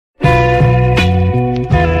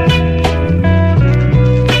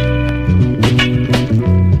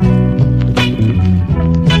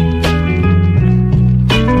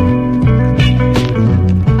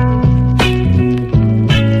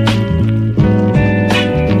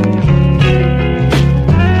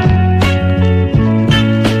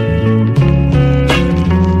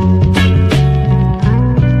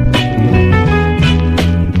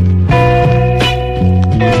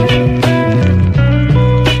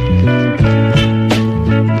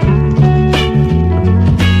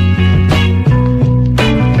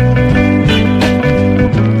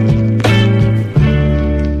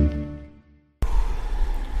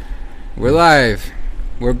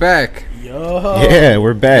We're back. Yo. Yeah,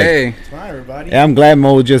 we're back. Hey. What's going on, everybody? Yeah, I'm glad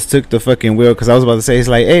Mo just took the fucking wheel because I was about to say, it's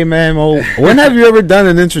like, hey, man, Mo, when have you ever done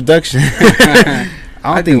an introduction? I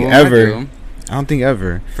don't think ever. I don't think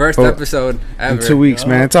ever. First episode ever. In 2 weeks,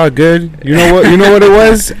 man. It's all good. You know what? You know what it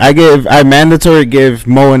was? I mandatory give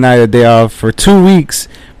Mo and I a day off for 2 weeks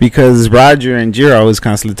because Roger and Jiro was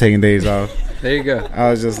constantly taking days off. There you go.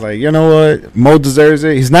 I was just like, you know what? Mo deserves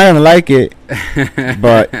it. He's not gonna like it,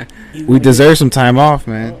 but we deserve some time off,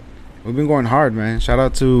 man. We've been going hard, man. Shout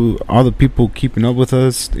out to all the people keeping up with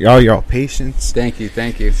us. Y'all patience. Thank you.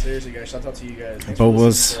 Seriously, guys. Shout out to you guys. Thanks But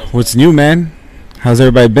for what's new, man? How's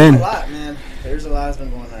everybody been? A lot, man. There's a lot that's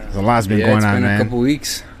been going on. There's a lot's been Yeah, going it's on, been man. a couple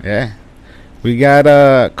weeks. Yeah. We got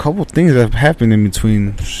a couple things that have happened in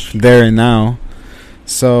between there and now.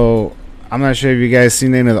 So, I'm not sure if you guys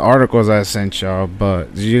seen any of the articles I sent y'all,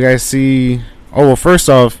 but did you guys see... Oh, well, first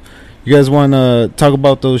off, you guys want to talk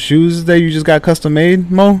about those shoes that you just got custom made,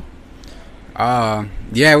 Mo?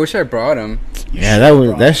 Yeah, I wish I brought them. Yeah, that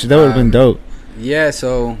would have been dope. Yeah,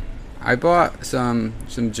 so I bought some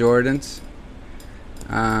Jordans.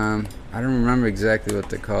 I don't remember exactly what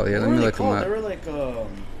they're called. Yeah, let me look them up. They were like,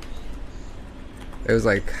 It was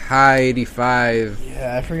like High 85.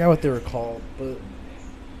 yeah, I forgot what they were called, but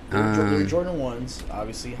they were Jordan 1s,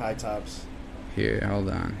 obviously high tops. Here, hold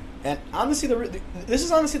on. And honestly, this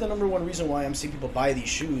is honestly the number one reason why I'm seeing people buy these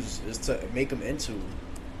shoes is to make them into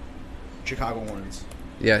Chicago 1s.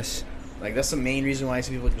 Yes. Like, that's the main reason why I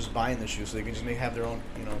see people just buying the shoes, so they can just have their own,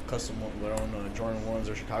 custom, their own Jordan 1s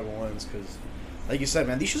or Chicago 1s, because, like you said,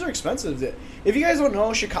 man, these shoes are expensive. If you guys don't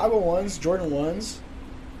know, Chicago 1s, Jordan 1s,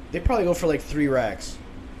 they probably go for like 3 racks,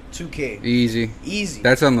 $2K. Easy.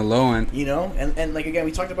 That's on the low end. And like, again,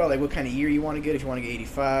 we talked about, like, what kind of year you want to get. If you want to get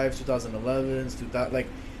 85, 2011s, 2000, like,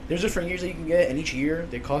 there's different years that you can get, and each year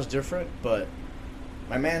they cost different, but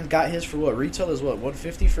my man got his for what? Retail is what?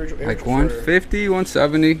 150 for like 150,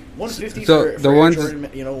 170. 150 so for the ones,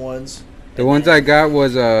 Jordan, ones. The ones I got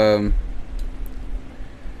was they're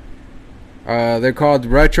called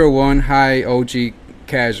Retro 1 High OG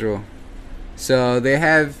Casual. So they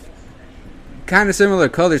have kind of similar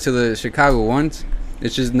color to the Chicago ones.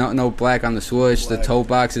 It's just no black on the swoosh. The toe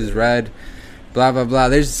box is red. Blah blah blah.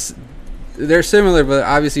 They're similar, but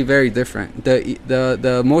obviously very different.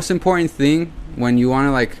 The most important thing when you want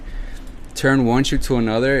to like turn one shoe to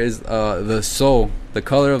another is the sole, the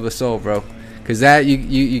color of the sole, bro. Because that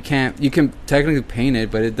you can technically paint it,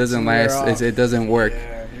 but it doesn't last. It doesn't work.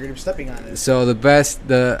 Yeah, you're gonna be stepping on it. So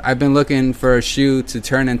I've been looking for a shoe to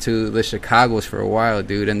turn into the Chicagos for a while,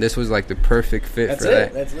 dude, and this was like the perfect fit for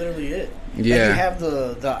that. That's literally it. Yeah. Like, you have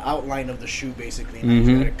the outline of the shoe basically, and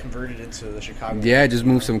you gotta convert it into the Chicago. Yeah, just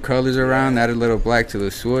move some colors around, add a little black to the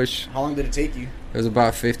swoosh. How long did it take you? It was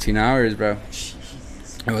about 15 hours, bro.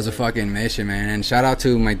 It was a fucking mission, man. And shout out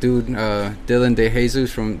to my dude, Dylan De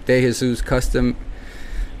Jesus from De Jesus Custom.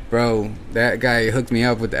 Bro, that guy hooked me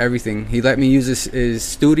up with everything. He let me use his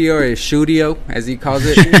studio, or his studio, as he calls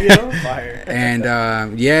it. Fire.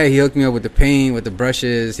 And, yeah, he hooked me up with the paint, with the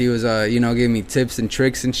brushes. He was, giving me tips and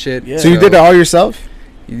tricks and shit. Yeah. So you did it all yourself?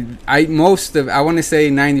 I want to say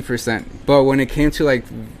 90%. But when it came to, like,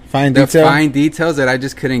 fine details that I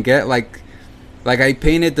just couldn't get, like I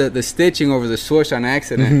painted the stitching over the swoosh on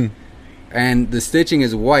accident, and the stitching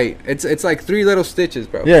is white. It's like 3 little stitches,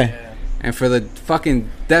 bro. Yeah. And for the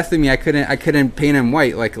fucking death of me, I couldn't paint him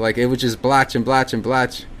white. Like it was just blotch and blotch and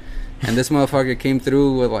blotch. And this motherfucker came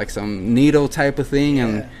through with like some needle type of thing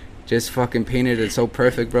and just fucking painted it so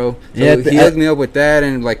perfect, bro. So he hooked me up with that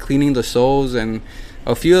and like cleaning the soles and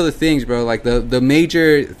a few other things, bro. Like the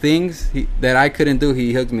major things that I couldn't do,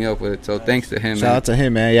 he hooked me up with. So thanks to him. Shout out to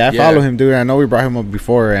him, man. Yeah, I follow him, dude. I know we brought him up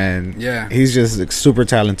before, and he's just like, super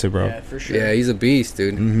talented, bro. Yeah, for sure. Yeah, he's a beast,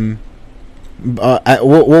 dude.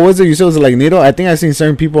 What was it? You said it was like needle? I think I've seen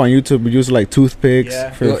certain people on YouTube use like toothpicks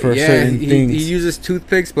for certain things. He uses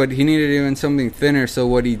toothpicks, but he needed even something thinner. So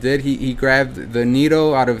what he did, he grabbed the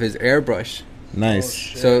needle out of his airbrush.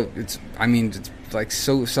 Nice. So it's like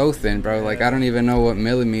so thin, bro. Like I don't even know what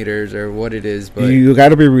millimeters or what it is, but you got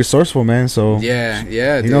to be resourceful, man. So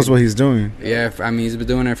yeah, he knows what he's doing. Yeah, I mean he's been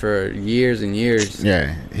doing it for years and years.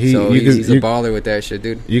 Yeah, he's a baller with that shit,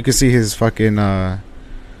 dude. You can see his fucking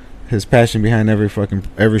his passion behind every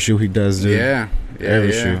shoe he does, dude.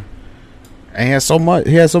 Every shoe. And he has so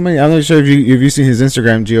many. I'm not sure if you seen his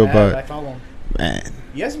Instagram, Gio, but I follow him. Man,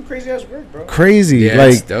 he has some crazy ass work, bro. Crazy, yeah,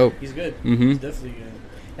 like it's dope. He's good. He's definitely good.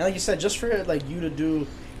 And like you said, just for like you to do,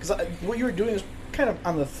 because what you were doing is kind of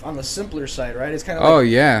on the simpler side, right? It's kind of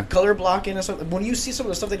like color blocking and stuff. When you see some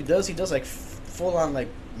of the stuff that he does like full on like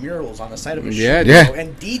murals on the side of a shoe, Yeah, Yeah. bro,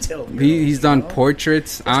 and detailed. Murals, He's done you know?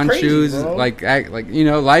 portraits on crazy, shoes, bro. like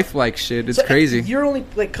lifelike shit. It's So, crazy. You're only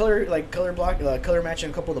color matching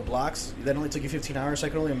a couple of the blocks. That only took you 15 hours. So I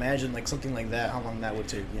can only imagine like something like that. How long that would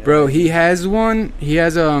take, you know? Bro, he has one. He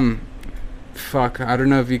has fuck. I don't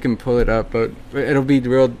know if you can pull it up, but it'll be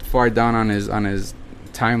real far down on his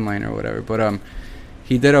timeline or whatever. But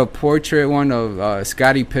he did a portrait one of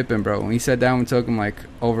Scottie Pippen, bro. And he said that one took him like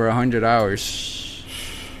over 100 hours.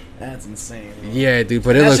 That's insane. Bro. Yeah, dude.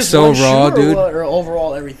 But it That's looks just so one shoe raw, or dude. what, or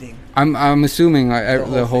overall everything. I'm assuming like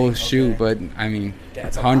the whole thing, shoe, okay. but I mean,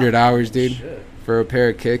 That's a 100 lot. hours, dude, Shit. for a pair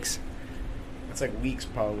of kicks. That's like weeks,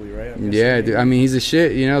 probably, right? Yeah, dude. I mean, he's a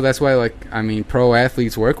shit. You know, that's why pro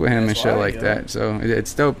athletes work with him and That's shit why, like yeah. that. So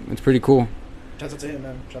it's dope. It's pretty cool. Shouts out to him,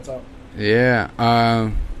 man. Shouts out. Yeah.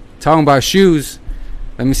 Talking about shoes.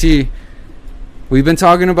 Let me see. We've been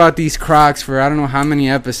talking about these Crocs for I don't know how many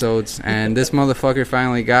episodes, and this motherfucker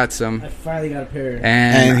finally got some. I finally got a pair.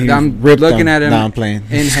 And he I'm ripped looking them. at him Nah, I'm playing.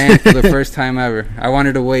 in hand for the first time ever. I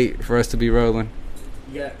wanted to wait for us to be rolling.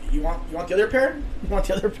 Yeah, you want the other pair? You want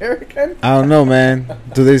the other pair again? I don't know, man.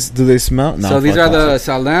 Do they smell? No, So these fuck are the that.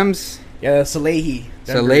 Salems. Yeah, Salehi.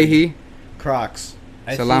 Salehi. Crocs.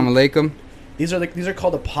 I Salam think alaikum. These are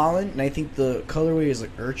called the pollen, and I think the colorway is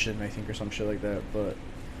like urchin, I think, or some shit like that. But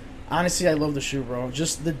honestly, I love the shoe, bro.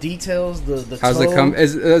 Just the details, the How's toe. it come?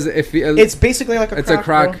 It's basically like a It's a croc.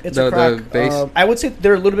 Croc, Bro. It's the a croc. base. I would say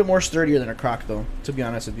they're a little bit more sturdier than a croc, though. To be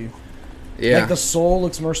honest with you, Yeah. like the sole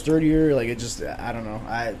looks more sturdier. Like it just, I don't know.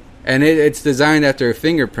 And it's designed after a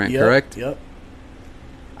fingerprint, Yep, correct? Yep.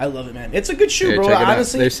 I love it, man. It's a good shoe, Yeah, bro. check it out.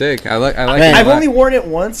 Honestly, They're sick. I like Man, it I've a lot. only worn it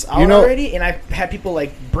once out You know- already, and I've had people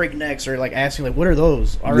like break necks or like asking like, "What are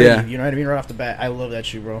those?" Already, Yeah. you know what I mean? Right off the bat, I love that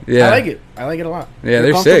shoe, bro. Yeah. I like it. I like it a lot. Yeah,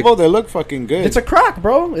 they're sick. comfortable. They look fucking good. It's a Croc,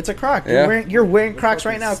 bro. It's a Croc. Yeah. You're wearing They're Crocs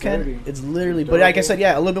right fucking now, Ken. sturdy. It's literally, but like I said,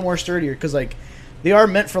 yeah, a little bit more sturdier because like they are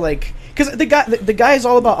meant for like because the guy is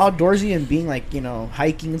all about outdoorsy and being like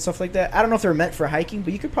hiking and stuff like that. I don't know if they're meant for hiking,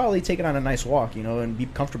 but you could probably take it on a nice walk, and be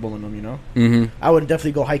comfortable in them. Mm-hmm. I would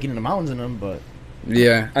definitely go hiking in the mountains in them, but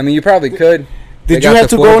Yeah. I mean, you probably could. They Did you got have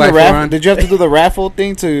the to go on the 4x4 raffle? on. Did you have to do the raffle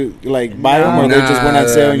thing to like buy them, or they just went on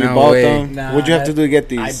sale and you No bought way. them? Nah, What'd you have to do to get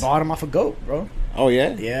these? I bought them off a goat, bro. Oh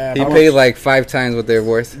yeah. Yeah, He how paid much? like 5 times what they're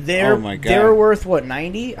worth. They're Oh my God. they were worth what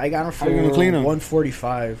 90. I got them for How you gonna clean 'em?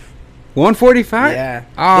 145. 145? Yeah.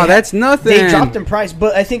 Oh, They- that's nothing. They dropped in price,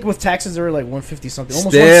 but I think with taxes they were like 150 something,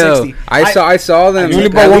 almost Still, 160. I saw them. You only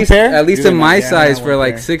at bought one least, pair? At least You in didn't my know. Yeah, size I for got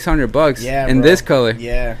like one $600 Yeah, in bro. this color.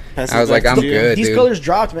 Yeah. I was like, I'm good, These dude. colors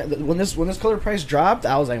dropped, man. When this color price dropped,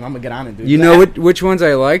 I was like, I'm gonna get on it, dude. You know which ones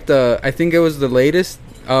I liked? I think it was the latest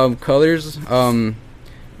colors.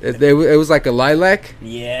 It was like a lilac.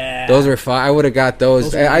 Yeah. Those were fine. I would have got those.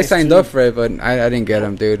 Those are I nice, signed too. up for it, but I didn't get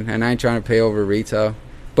them, dude. And I ain't trying to pay over retail.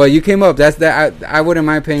 But you came up. That's that. I wouldn't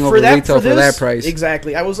mind paying over retail for that this, price.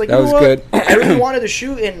 Exactly. I was like, That you was know what? good. I really wanted a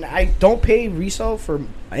shoe, and I don't pay resale for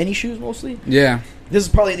any shoes mostly. Yeah, This is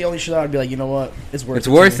probably the only shoe that I'd be like, you know what? It's worth it. it's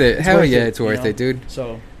to worth me. it. Hell yeah, it, it's worth it, dude.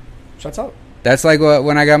 So, shouts out. That's like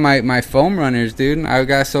when I got my foam runners, dude. I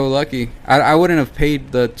got so lucky. I wouldn't have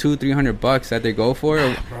paid the $200-300 that they go for.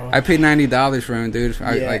 Bro. I paid $90 for them, dude.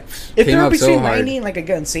 I Yeah. like If came they're up so between hard. 90 and like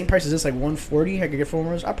again same price as this, like 140, I could get foam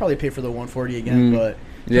runners. I'd probably pay for the 140 again, but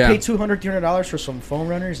Yeah. to pay $200-300 for some foam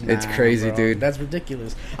runners, It's nah, crazy, bro. dude. That's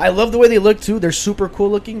ridiculous. I love the way they look too. They're super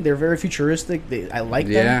cool looking. They're very futuristic. I like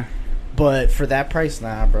Yeah, them. But for that price,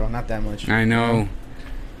 nah, bro, not that much. I know.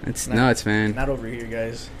 It's Nah. nuts, man. Not over here,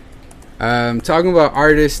 guys. Talking about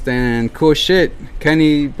artists and cool shit.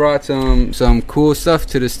 Kenny brought some cool stuff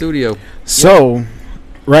to the studio. So,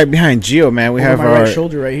 right behind Gio, man, we Over have my our. right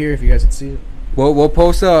shoulder right here, if you guys can see it. We'll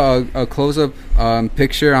post a close up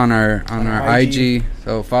picture on our IG.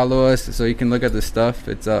 So follow us so you can look at the stuff.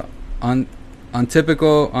 It's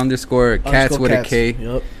untypical underscore cats with a K,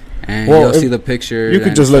 Yep. and Well, you'll if- see the picture. You could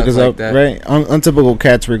and just look stuff us like up, that. right? Untypical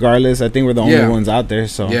cats, regardless. I think we're the only Yeah. ones out there.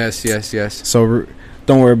 So Yes, yes, yes. So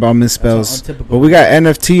don't worry about That's all misspells. untypical. But we got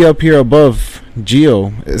NFT up here above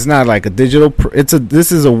Geo. It's not like a digital.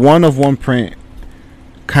 This is a one of one print.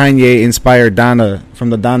 Kanye inspired Donda from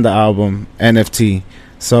the Donda album NFT.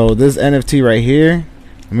 So this NFT right here.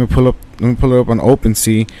 Let me pull it up on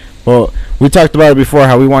OpenSea. But we talked about it before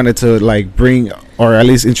how we wanted to like bring or at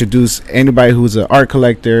least introduce anybody who's an art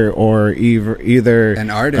collector or either An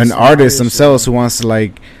artist. artist themselves who wants to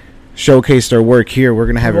like showcase their work here. We're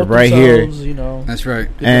gonna have it Promote right here. themselves, you know. That's right.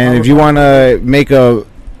 Get the And if artwork you on want it. to make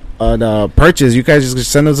a purchase, you guys just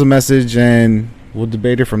send us a message and we'll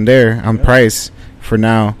debate it from there on Yeah. price for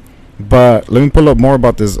now. But let me pull up more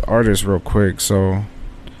about this artist real quick. So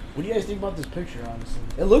What do you guys think about this picture? Honestly,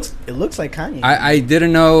 it looks like Kanye. I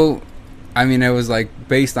didn't know. I mean, it was like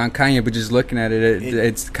based on Kanye, but just looking at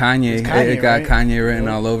it's Kanye. It's Kanye, it got right? Kanye written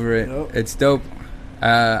Yep. all over it. Yep. It's dope.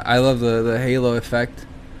 I love the halo effect.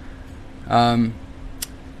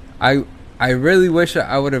 I really wish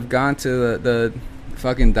I would have gone to the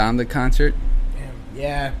fucking Donda concert.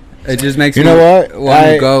 Yeah. It just makes You me know what? want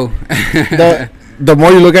to go. The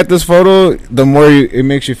more you look at this photo, the more it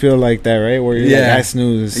makes you feel like that, right? Where you're like, Yeah. I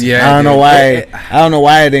snooze. Yeah, I don't know dude. why. I don't know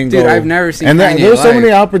why I didn't Dude, go. I've never seen And Kanye there's so live.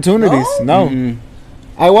 many opportunities. No, Mhm.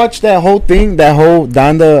 I watched that whole thing, that whole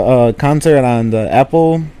Donda concert on the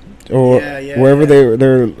Apple or wherever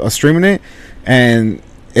they're streaming it, and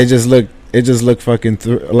it just looked fucking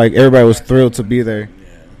like everybody was thrilled to be there.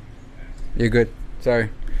 You're good. Sorry.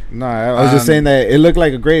 No, I was just saying that it looked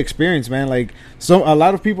like a great experience, man. Like a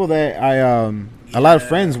lot of people that a lot of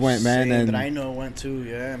friends went, man, Same and that I know went too.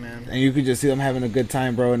 Yeah, man. and you could just see them having a good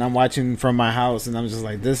time, bro. And I'm watching from my house, and I'm just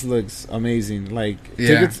like, this looks amazing. Like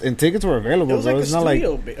Yeah. tickets were available, It was bro. like it's a not like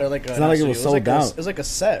studio, or like it's not like it was sold out. It was like a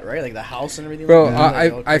set, right? Like the house and everything. Bro, like that.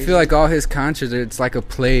 Like, all I crazy. feel like all his concerts, it's like a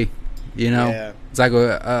play, you know? Yeah. It's like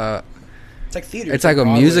a It's like theater. it's like a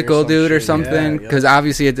Broadway musical some dude or shit. something. Yeah, Because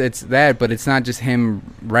obviously it's that, but it's not just him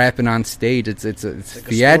rapping on stage. It's like a story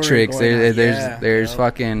theatrics. going on. There's Yeah.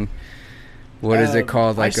 fucking what is it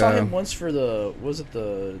called? Like I saw him once for the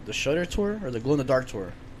Shutter tour or the Glow in the Dark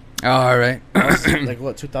tour. Oh, all right. That was, like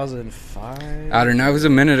what 2005? I don't know. It was a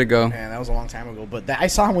minute ago. Man, that was a long time ago. But I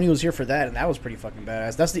saw him when he was here for that, and that was pretty fucking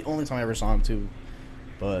badass. That's the only time I ever saw him too.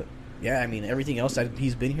 But yeah, I mean everything else that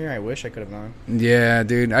he's been here, I wish I could have gone. Yeah,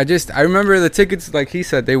 dude. I remember the tickets, like he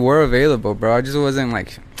said, they were available, bro. I just wasn't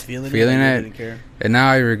like Feeling Feeling I it. didn't care. and now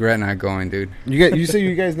I regret not going, dude. you say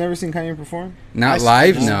you guys never seen Kanye perform? Not I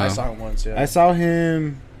live, saw- no. I saw him once. Yeah. I saw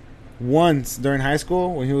him once during high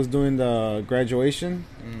school when he was doing the graduation.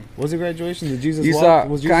 Was it graduation? The Jesus You Walk? saw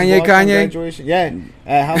Was Jesus Kanye, Walk on Kanye? graduation? Yeah,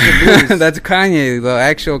 at House of Blues. That's Kanye, the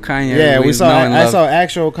actual Kanye. Yeah, we everybody's saw. know and I love. saw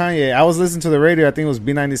actual Kanye. I was listening to the radio. I think it was Is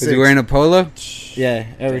he B96. wearing a polo? Yeah,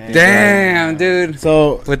 everything. Damn, dude.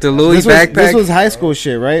 So With the Louis this was, backpack. this was high school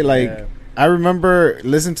shit, right? Like Yeah. I remember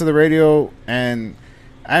listening to the radio, and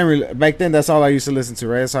back then that's all I used to listen to,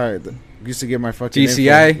 right? That's how I used to get my fucking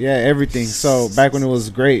GCI? info. Yeah, everything. So back when it was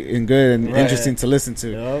great and good and Right. interesting to listen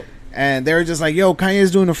to. Yup. And they were just like, yo,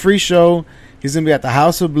 Kanye's doing a free show. He's going to be at the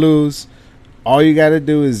House of Blues. All you got to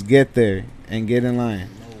do is get there and get in line.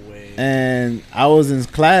 No way. And I was in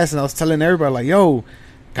class, and I was telling everybody, like, yo,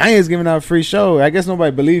 Kanye's giving out a free show. I guess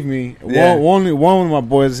nobody believed me. Yeah. One of my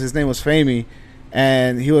boys, his name was Famey,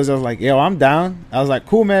 and he was just like, yo, I'm down. I was like,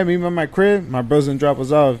 cool, man. Meet me at my crib. My bro's going to drop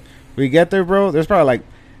us off. We get there, bro. There's probably like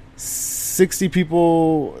 60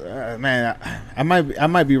 people. Man, I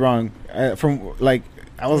might be wrong. From like,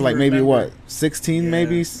 I was like maybe Remember. what 16 Yeah.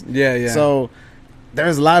 maybe. Yeah. So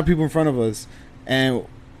there's a lot of people in front of us, and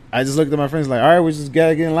I just looked at my friends like, all right, we just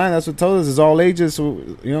gotta get in line. That's what told us. It's all ages, so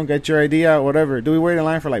you know, get your ID out, whatever. Do we wait in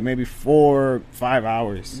line for like maybe 4 or 5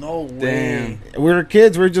 hours? No way. Damn. We were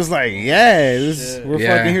kids. We're just like, yeah, Shit. we're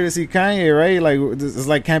Yeah. fucking here to see Kanye, right? Like it's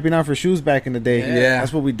like camping out for shoes back in the day. Yeah.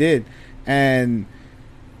 That's what we did, and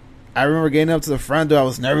I remember getting up to the front door. I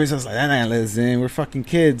was nervous. I was like, that ain't let us in. We're fucking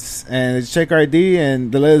kids. And they check our ID,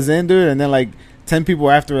 and they let us in, dude. And then, like, 10 people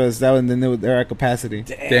after us, and then they're at capacity.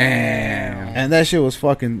 Damn. And that shit was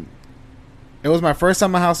fucking... It was my first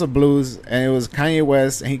time at House of Blues, and it was Kanye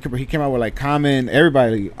West, and he came out with, like, Common,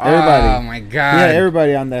 everybody. Oh my god. Yeah,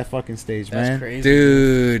 everybody on that fucking stage, That's man. crazy.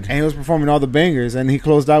 Dude. And he was performing all the bangers, and he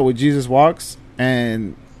closed out with Jesus Walks,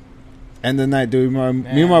 and the night, dude, me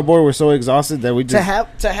and my boy were so exhausted that we just...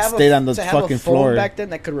 to have stayed on the to have fucking a phone floor. back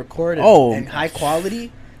then that could record in high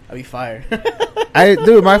quality. I'd be fired.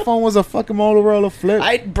 Dude, my phone was a fucking Motorola Flip.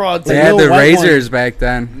 I brought They The had little the white razors back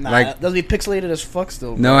then. Nah, Like, that'll be pixelated as fuck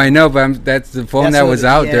still. no, I know, but that's the phone That's that what was it-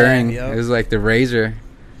 out yeah, during. yep. It was like the razor.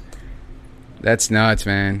 That's nuts,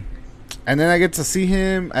 man. And then I get to see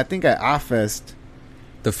him, I think, at Offest.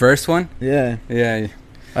 The first one? Yeah. Yeah.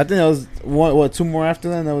 I think that was one, 2 more after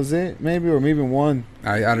that, and that was it, maybe, or maybe one.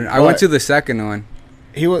 I went to the second one.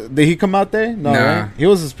 Did he come out there? No, Nah. right? He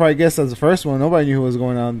was probably guest as the first one. Nobody knew who was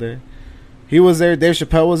going on there. He was there. Dave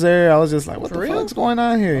Chappelle was there. I was just like, what For the real? fuck's going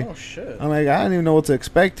on here? Oh shit. I'm like, I don't even know what to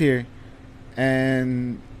expect here.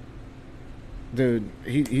 And dude,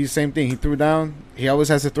 he same thing. He threw down. He always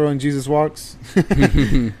has to throw in Jesus Walks. So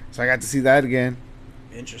I got to see that again.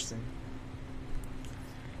 Interesting.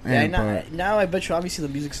 Man, yeah, but- now I bet you obviously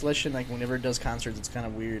the music selection, like whenever it does concerts, it's kind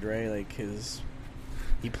of weird, right? Like his.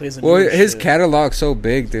 He plays the Well, newer his shit. catalog's so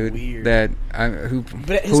big, dude, weird. that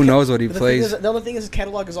But who knows what he the plays. the other thing is his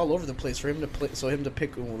catalog is all over the place for him to play. So him to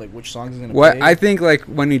pick like which songs he's gonna What play. I think, like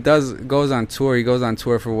when he goes on tour, he goes on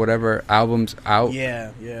tour for whatever album's out.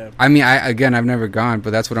 Yeah, yeah. I mean, I've never gone,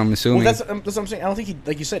 but that's what I'm assuming. Well, that's what I'm saying. I don't think he,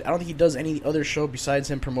 like you said, I don't think he does any other show besides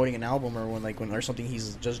him promoting an album or when or something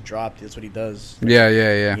he's just dropped. That's what he does.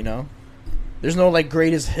 yeah. You know, there's no like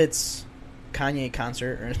greatest hits Kanye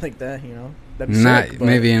concert or anything like that. You know, that'd be Not sick, but-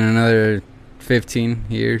 maybe in another 15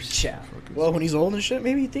 years. Yeah. Well, when he's old and shit,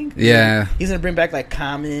 maybe you think. Yeah. He's gonna bring back like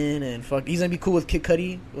Common and fuck. He's gonna be cool with Kid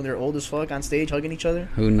Cudi when they're old as fuck on stage hugging each other.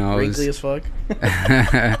 Who knows? Wrinkly as fuck.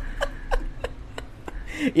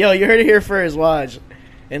 Yo, you heard it here first. Watch.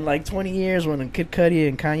 In like 20 years, when Kid Cudi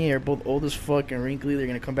and Kanye are both old as fuck and wrinkly, they're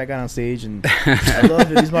gonna come back out on stage and I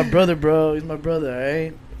love it. He's my brother, bro. He's my brother. All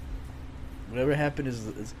right. Whatever happened is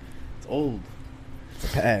it's old.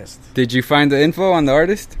 It's past. Did you find the info on the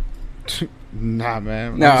artist? Nah,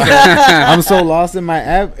 man. No. I'm so lost in my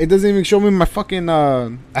app. It doesn't even show me my fucking. I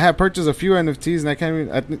have purchased a few NFTs and I can't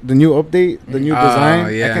even. The new update, the new Oh,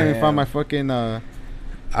 design. yeah. I can't even Yeah. find my fucking. All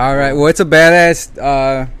right. Well, it's a badass,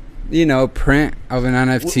 print of an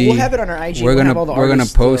NFT. We'll have it on our IG. We're We'll gonna have all the we're gonna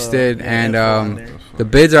artists, post it, yeah, and info on there. the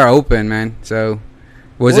bids are open, man. So,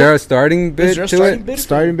 was Well, there a starting bid Is there a to starting it? bid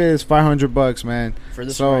starting bid is $500, man. for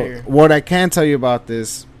this So right here? what I can tell you about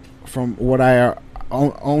this, from what I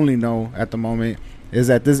only know at the moment, is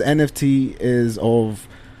that this NFT is of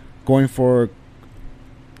going for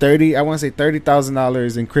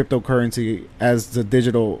 $30,000 in cryptocurrency as the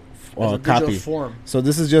digital As a digital copy. form. So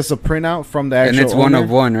this is just a printout from the actual And it's one owner. of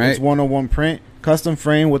one, right? It's one of one print, custom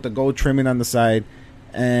frame with the gold trimming on the side,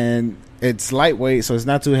 and it's lightweight, so it's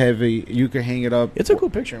not too heavy. You can hang it up. It's a cool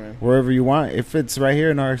picture, man. Wherever you want. It fits right here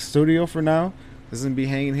in our studio for now. This is gonna be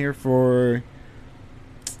hanging here for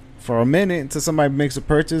a minute until somebody makes a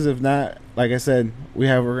purchase. If not, like I said, we're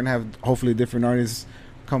gonna have hopefully different artists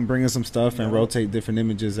come bring us some stuff and Yeah. rotate different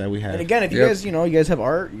images that we have. And again, if you Yep. guys, you guys have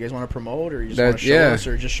art, you guys want to promote, or you just That- want to show yeah. us,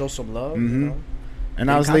 or just show some love, Mhm. you know, And get in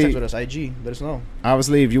contact obviously, with us, IG, let us know.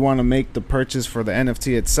 obviously, if you want to make the purchase for the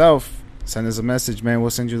NFT itself, send us a message, man. We'll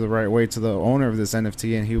send you the right way to the owner of this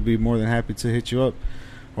NFT, and he'll be more than happy to hit you up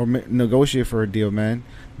or negotiate for a deal, man.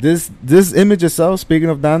 This image itself, speaking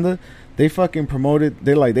of Donda, they fucking promoted.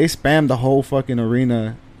 They spammed the whole fucking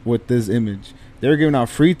arena with this image. They were giving out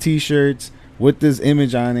free T-shirts with this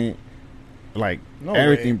image on it, like No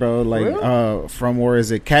everything, way. bro. Like Really? from where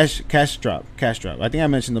is it? Cash Drop. I think I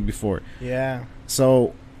mentioned them before. Yeah,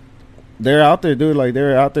 So they're out there, dude. Like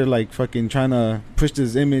they're out there, like fucking trying to push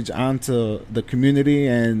this image onto the community,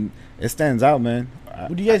 and it stands out, man.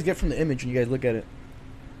 what do you guys get from the image when you guys look at it?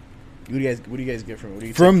 What do you guys get from it? What do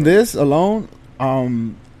you From take this alone,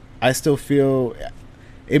 I still feel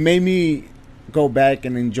it made me go back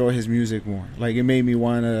and enjoy his music more. Like it made me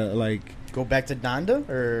want to Go back to Donda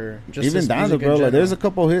or just even his Donda, music in bro. Like there's a general?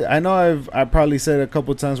 couple hits. I know I probably said a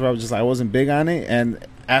couple times where I was just like I wasn't big on it, and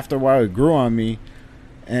after a while it grew on me,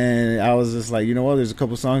 and I was just like, you know what? There's a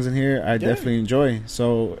couple songs in here I definitely enjoy.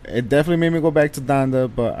 So it definitely made me go back to Donda,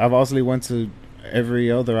 but I've also went to every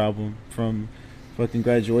other album from fucking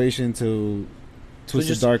Graduation to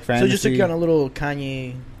Twisted Dark So Fantasy. just took you on a little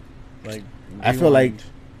Kanye, like. I feel like rewind.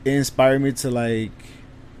 it inspired me to like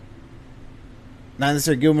not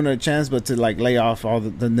necessarily give him a chance, but to like lay off all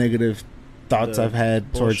the negative thoughts The I've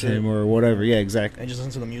had towards bullshit. him or whatever. Yeah, exactly. and just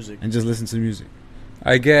listen to the music. And just listen to the music.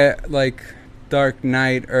 I get like Dark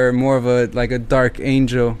Knight or more of a Dark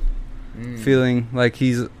Angel feeling, like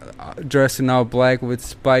he's dressed in all black with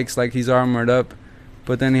spikes, like he's armored up,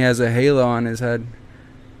 but then he has a halo on his head.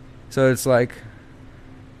 So it's like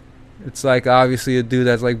obviously a dude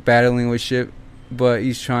that's like battling with shit, but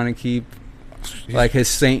he's trying to keep like his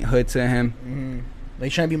sainthood to him. Mm-hmm.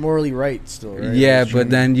 Like trying to be morally right still, right? Yeah, He's but trying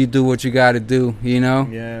then you do what you got to do, you know?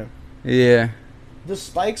 to- yeah. Yeah. The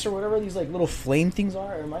spikes or whatever these like little flame things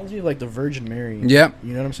are, it reminds me of like the Virgin Mary. Yep.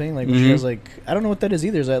 You know what I'm saying? Like when she Mhm. has like, I don't know what that is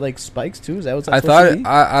either. Is that like spikes too? Is that what's that I supposed thought to it, be?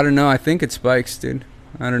 I don't know. I think it's spikes, dude.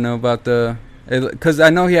 I don't know about because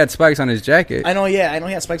I know he had spikes on his jacket. I know he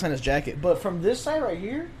had spikes on his jacket, but from this side right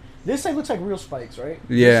here, this side looks like real spikes, right?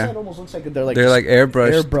 Yeah. This side almost looks like they're like They're like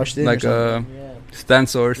airbrushed, airbrushed in like or a something. Yeah.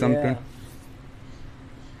 stencil or something. Yeah.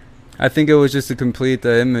 I think it was just to complete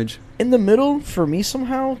the image. In the middle, for me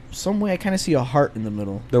somehow, some way, I kind of see a heart in the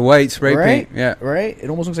middle. The white spray Right? paint. Yeah. Right? It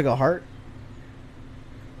almost looks like a heart.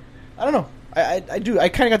 I don't know. I do. I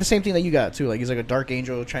kind of got the same thing that you got too. Like he's like a dark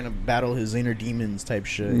angel trying to battle his inner demons type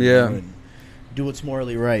shit. you Yeah. know, and do what's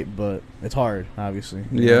morally right, but it's hard, obviously.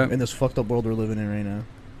 you Yeah. know, in this fucked up world we're living in right now.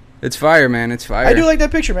 It's fire, man. It's fire. I do like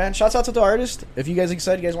that picture, man. Shouts out to the artist. If you guys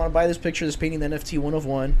excited, you guys want to buy this picture, this painting, the NFT 1 of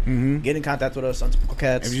 1, get in contact with us on Typical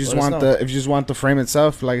Cats. If you just want the frame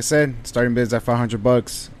itself, like I said, starting bids at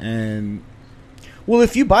 $500, and well,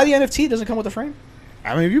 if you buy the NFT, does it come with the frame?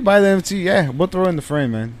 I mean, if you buy the NFT, yeah, we'll throw in the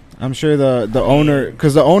frame, man. I'm sure the owner,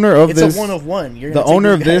 because the owner of it's this, a 1 of 1. The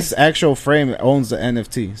owner of this actual frame owns the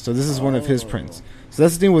NFT, so this is one of his prints. So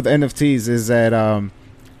that's the thing with NFTs is that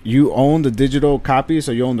you own the digital copy,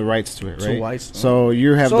 so you own the rights to it, right? So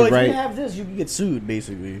you have the right. So if you have this, you can get sued,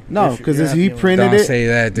 basically. No, because he printed Don't it. say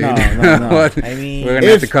that, dude. No. I mean, we're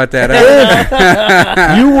gonna have to cut that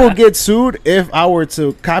out. You will get sued if I were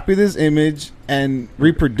to copy this image and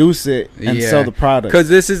reproduce it and sell the product. Because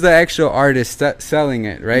this is the actual artist selling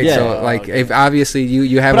it, right? Yeah. So, if obviously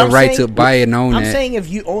you have a right to buy and own it. I'm saying if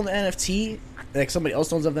you own the NFT, like somebody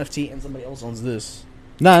else owns the NFT and somebody else owns this.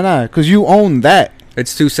 Nah, because you own that.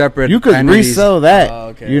 It's two separate. You could entities. resell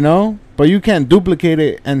that, you know, but you can't duplicate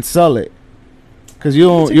it and sell it because you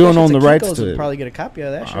don't own the rights to it. Probably get a copy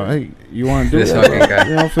of that shit. You want to do this fucking guy.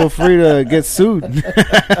 You know, feel free to get sued.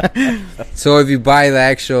 So if you buy the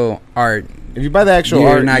actual art,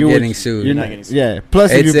 you're not getting sued. You're not getting sued. Yeah.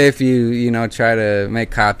 Plus, it's if you try to make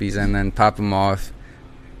copies and then pop them off.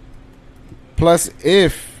 Plus,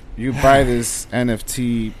 if you buy this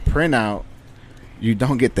NFT printout, you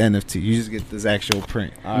don't get the NFT. You just get this actual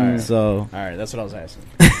print. All right. So, that's what I was asking.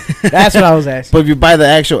 That's what I was asking. But if you buy the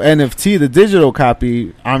actual NFT, the digital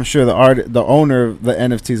copy, I'm sure the owner of the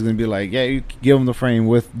NFT is going to be like, yeah, you give them the frame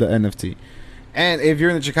with the NFT. And if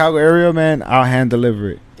you're in the Chicago area, man, I'll hand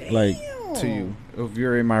deliver it to you if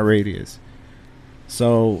you're in my radius.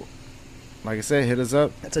 So, like I said, hit us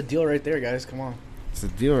up. That's a deal right there, guys. Come on. It's a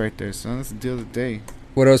deal right there, son. It's a deal of the day.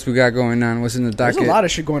 What else we got going on? What's in the docket? There's a lot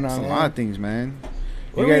of shit going on. There's a lot of things, man.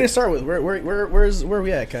 What are we gonna start with? Where are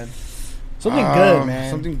we at, Ken? Something good,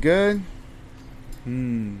 man. Something good.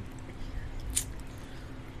 I'm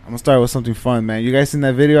gonna start with something fun, man. You guys seen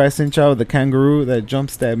that video I sent y'all with the kangaroo that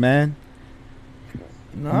jumps that man?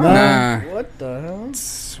 Nah. What the hell?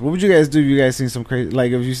 What would you guys do if you guys seen some crazy?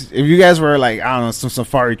 Like if you guys were like, I don't know, some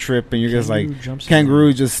safari trip and you're just like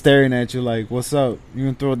kangaroo just staring at you like, what's up? You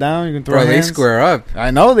gonna throw it down? You gonna throw hands? They square up.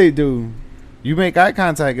 I know they do. You make eye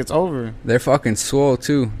contact, it's over. They're fucking swole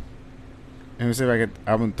too. Let me see if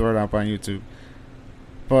I'm gonna throw it up on YouTube.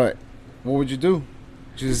 But what would you do?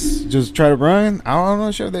 Just try to run? I don't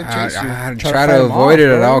know. Sure, they chase you. I try to avoid it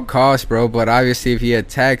at all costs, bro. But obviously, if he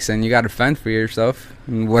attacks, then you got to fend for yourself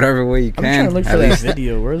in whatever way you can. I'm trying to look for that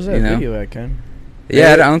video. Where's that video at, Ken?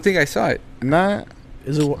 Yeah, I don't think I saw it. Nah.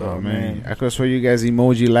 Is it? Oh man, I could swear you guys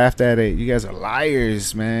emoji laughed at it. You guys are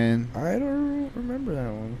liars, man. I don't remember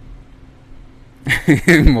that one.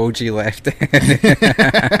 Emoji laughed at it.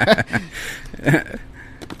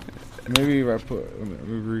 Maybe if I let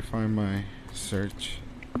me refine my search.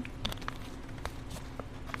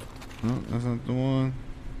 No, that's not the one.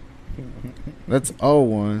 That's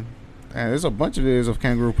one. There's a bunch of videos of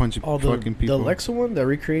kangaroo punching fucking people. The Alexa one that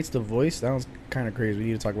recreates the voice, that one's kind of crazy. We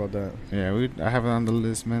need to talk about that. Yeah, I have it on the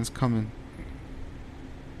list, man. It's coming.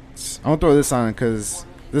 I'm gonna throw this on because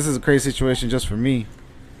this is a crazy situation just for me.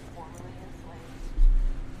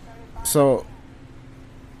 So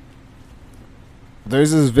there's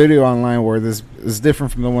this video online where this is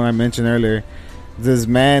different from the one I mentioned earlier. This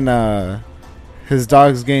man, his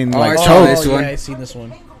dog's getting choked. Yeah, I seen this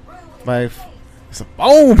one. It's a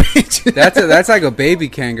bitch. That's like a baby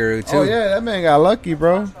kangaroo too. Oh yeah, that man got lucky,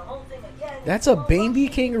 bro. That's a baby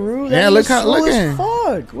kangaroo. Yeah, look at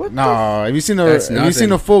fuck. What? No, have you seen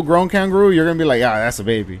a full grown kangaroo? You're gonna be like, yeah, that's a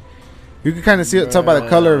baby. You can kind of tell by the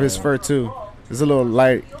color of his fur too. It's a little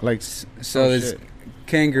light, like so. This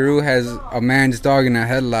kangaroo has a man's dog in a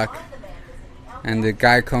headlock, and the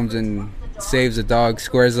guy comes and saves the dog,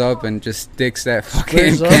 squares up, and just sticks that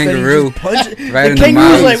fucking kangaroo right in the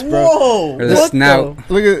mouth, like, whoa, or the snout.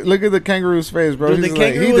 Look at the kangaroo's face, bro. Dude,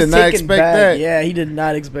 he did not expect that. Yeah, he did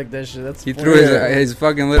not expect that shit. He threw his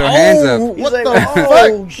fucking little hands up. What the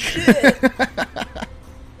fuck? Shit.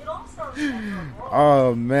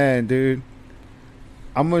 Oh man, dude.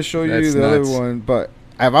 I'm gonna show you the other one, but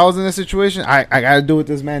if I was in this situation, I gotta do what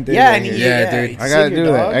this man did. Yeah, dude. I gotta do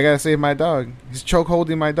that. I gotta save my dog. He's choke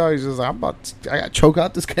holding my dog. He's just like, I gotta choke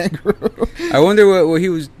out this kangaroo. I wonder what he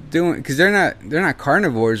was doing, because they're not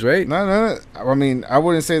carnivores, right? No. I mean, I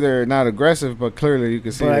wouldn't say they're not aggressive, but clearly you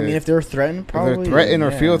can see. But I mean, if they're threatened, probably if they're threatened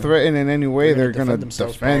or feel threatened in any way, they're gonna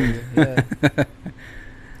defend. Yeah.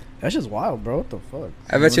 That's just wild, bro. What the fuck?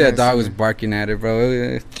 I bet you that dog was barking at it,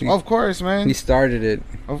 bro. Of course, man. He started it.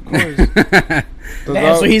 Of course.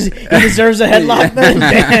 Damn, so he deserves a headlock then?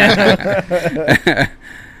 Damn.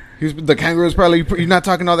 The kangaroo's probably, you're not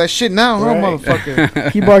talking all that shit now, huh, Right.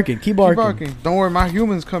 motherfucker? Keep barking. Keep Keep barking. barking. Don't worry, my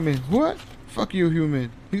human's coming. What? Fuck you,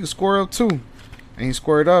 human. He's a squirrel too. And he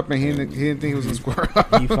squared up, and he didn't think he was a squirrel.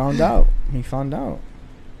 He found out. He found out.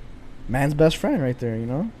 Man's best friend right there, you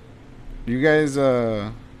know? You guys,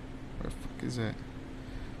 where the fuck is that?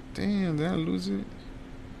 Damn, did I lose it?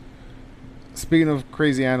 Speaking of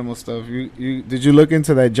crazy animal stuff, you did you look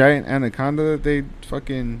into that giant anaconda that they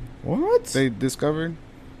What? they discovered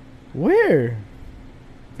Where?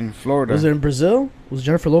 in Florida? Was it in Brazil? Was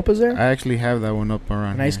Jennifer Lopez there? I actually have that one up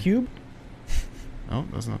around An Ice here. Cube? Oh,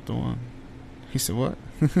 that's not the one. He said what?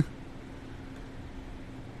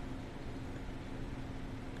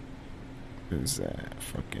 Is that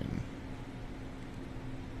fucking?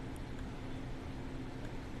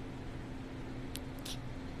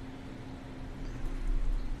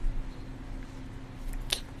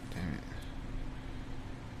 Damn it!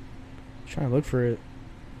 Trying to look for it.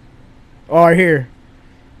 Oh, right here.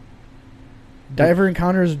 Diver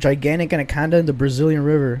encounters gigantic anaconda in the Brazilian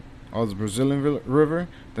river. Oh, the Brazilian river.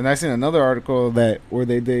 Then I seen another article where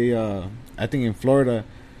they I think in Florida,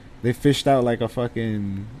 they fished out like a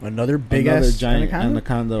fucking Another big another ass giant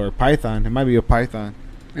anaconda or python. It might be a python.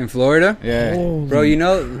 In Florida, Yeah. Holy bro, you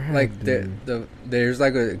know, crap, like dude. there's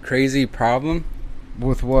like a crazy problem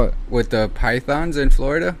With what? with the pythons in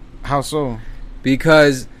Florida How so?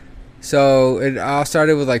 because so it all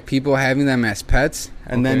started with like people having them as pets,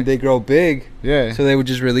 and Okay. then they grow big, Yeah. so they would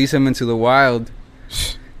just release them into the wild.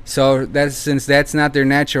 So since that's not their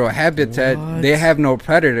natural habitat, What? they have no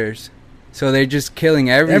predators. So they're just killing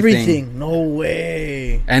everything. No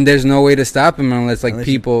way. And there's no way to stop them unless like Unless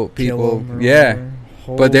you people Kill 'em or yeah. whatever.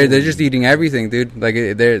 But they're just Holy- eating everything, dude. Like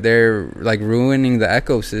they're like ruining the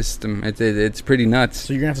ecosystem. It's pretty nuts.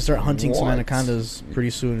 So you're gonna have to start hunting some What? anacondas pretty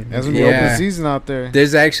soon. That's gonna be Yeah. open season out there.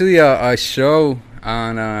 There's actually a show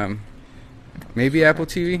on maybe Apple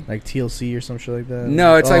TV. Like TLC or some shit like that.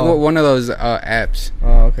 No, it's like Oh. one of those apps,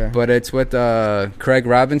 Oh, okay. but it's with Craig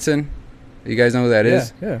Robinson. You guys know who that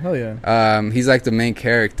is? Yeah, hell yeah. He's like the main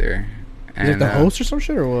character. Is it the host or some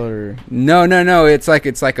shit or what? Or? No.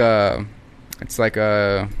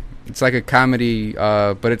 It's like a comedy,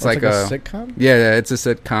 but it's Oh, like a a sitcom. yeah, it's a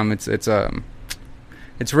sitcom.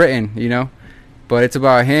 It's written, you know, but it's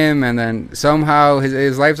about him, and then somehow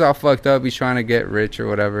his life's all fucked up. He's trying to get rich or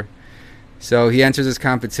whatever. So he enters this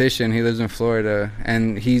competition. He lives in Florida,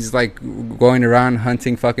 and he's like going around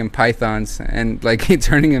hunting fucking pythons and like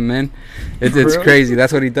turning them in. It's Really? crazy.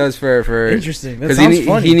 That's what he does for Interesting. That because sounds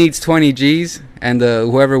funny. he needs 20 G's, and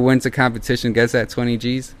whoever wins the competition gets that 20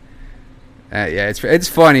 G's. Yeah, it's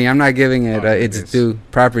funny. I'm not giving it its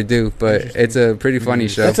proper due, but Interesting. it's a pretty funny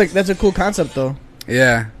show. That's a cool concept though.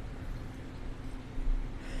 Yeah.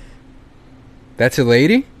 That's a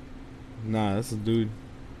lady? Nah, that's a dude.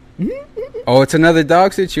 Oh, it's another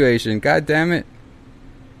dog situation. God damn it.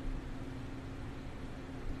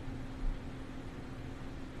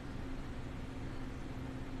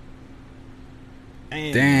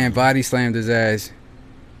 Damn, body slammed his ass.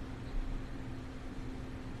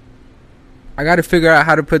 I gotta figure out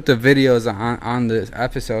how to put the videos on this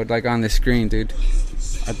episode, like on the screen, dude.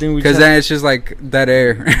 I think we Because then it's just like dead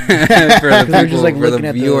air for the we're people, just, like, for the looking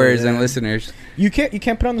at the- viewers and yeah. listeners. You can't put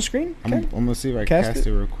it on the screen. I'm Ken? gonna see if I Cast can cast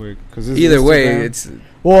it? it real quick. Cause this Either is way, Instagram. it's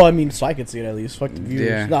Well, I mean, so I could see it at least. Fuck the viewers.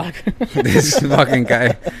 Yeah. Nah. this fucking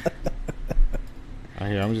guy.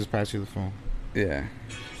 Here, I'm just pass you the phone. Yeah.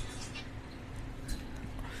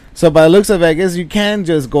 So by the looks of it, I guess you can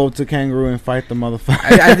just go to kangaroo and fight the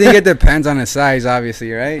motherfucker. I think it depends on the size,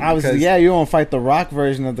 obviously, right? Obviously, 'Cause- yeah, you won't fight the rock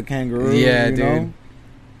version of the kangaroo. Yeah, you dude. know?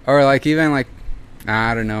 Or like even like,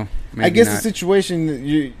 I don't know. Maybe I guess not. the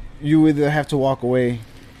situation you either have to walk away,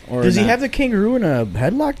 or Does he not. have the kangaroo in a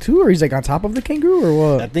headlock too, or he's like on top of the kangaroo,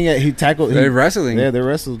 or I what? think he tackled. They're wrestling. Yeah, they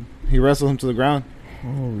wrestled. He wrestled him to the ground.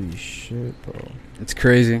 Holy shit, bro! It's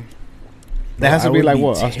crazy. That has to I be would like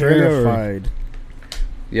what, Australia? Or? Terrified.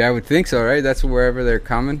 Yeah, I would think so, right? That's wherever they're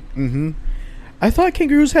coming. Mm-hmm. I thought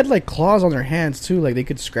kangaroos had like claws on their hands too, like they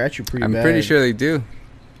could scratch you pretty I'm bad. pretty sure they do.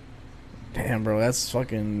 Damn, bro, that's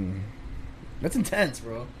fucking. That's intense,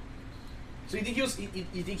 bro. So you think he was? You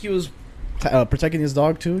think he was protecting his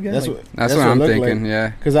dog too again? That's Like, what. That's what it I'm looked thinking. like. Yeah.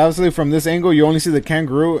 Because obviously from this angle, you only see the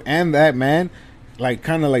kangaroo and that man, like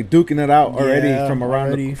kind of like duking it out already Yeah, from around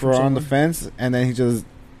already the, from around the someone. fence, and then he just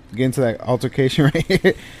get into that altercation right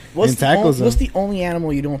here What's and tackles what's him. the only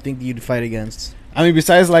animal you don't think that you'd fight against? I mean,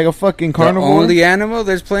 besides like a fucking carnivore. The only animal?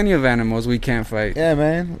 There's plenty of animals we can't fight. Yeah,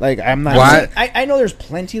 man. Like I'm not. Why? I know there's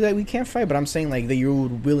plenty that we can't fight, but I'm saying like that you're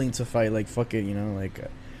willing to fight. Like fuck it, you know,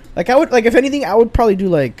 like I would like if anything, I would probably do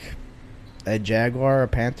like a jaguar, a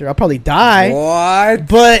panther, I'll probably die. What?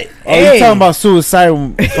 But Oh, you talking about suicide,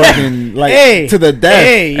 fucking like Hey. to the death?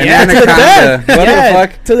 Hey, An yeah, to the anaconda. death. What the Yeah,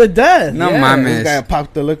 fuck? To the death. No, yeah. mames. This guy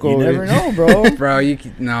popped the lick You over. never know, bro. Bro,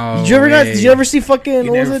 no. Did you ever way. Did you ever see fucking?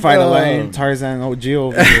 You What was never it? fight a lion, Tarzan, OG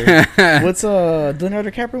over here. What's Leonardo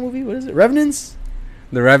DiCaprio movie? What is it? Revenants.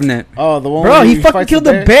 The Revenant? Oh, the one. Bro, where he fucking fights killed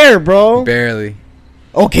the bear, bro. Barely.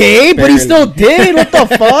 Okay, but he Barely. still did. What the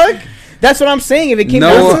fuck? That's what I'm saying. If it came No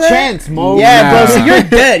down to There's a that, chance, Mo. yeah, Nah. bro. So you're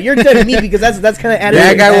dead. You're dead to me because that's kind of added.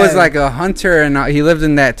 That to guy it. was like a hunter, and he lived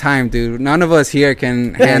in that time, dude. None of us here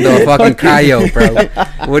can handle a fucking coyote, bro.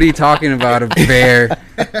 What are you talking about, a bear?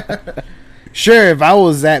 Sure, if I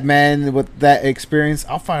was that man with that experience,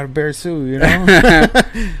 I'll fight a bear too, you know.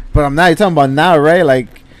 But I'm not. You're talking about now, right? Like,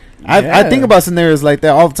 I Yeah. think about scenarios like that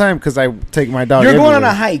all the time because I take my dog. You're going on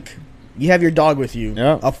everywhere. a hike. You have your dog with you.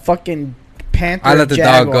 Yep. A fucking panther. I let the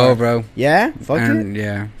jaguar. dog go, bro. Yeah. Fuck And it.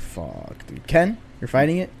 yeah. Fuck, dude. Ken, you're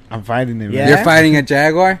fighting it. I'm fighting him. Yeah. Yeah. You're fighting a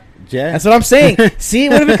jaguar? Yeah. That's what I'm saying. See,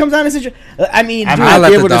 what if it comes down to situation? I mean, I'm dude, not I'll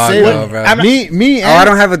let able the to dog say go, that. bro. I'm not- Me. Oh, I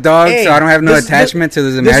don't have a dog, Hey, so I don't have no this- attachment to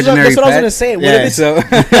this this is what- imaginary that's what I was pet. gonna say. What Yeah, if it's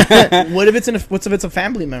So, what if it's if it's a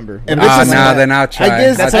family member? And What if this oh, is it's no, like then I'll try. I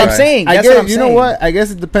guess That's I'll what I'm try. saying. I That's guess what I'm you know saying. what? I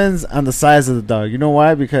guess it depends on the size of the dog. You know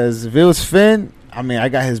why? Because if it was Finn, I mean, I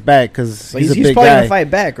got his back because But he's a he's big probably guy. gonna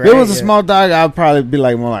fight back, right? If it was a Yeah. small dog, I'd probably be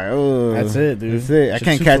like more like, oh, That's it, dude. That's it. I Just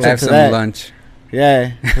can't shoot catch for up Have to some that. lunch.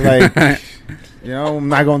 Yeah, like you know, I'm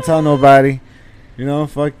not gonna tell nobody. You know,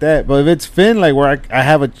 fuck that. But if it's Finn, like where I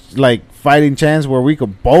have a like fighting chance where we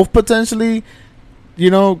could both potentially,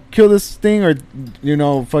 you know, kill this thing or you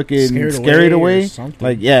know, fucking scare it or away. something.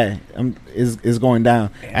 Like yeah, is going down.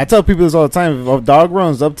 I tell people this all the time. If a dog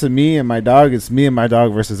runs up to me and my dog, it's me and my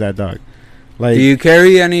dog versus that dog. Like Do you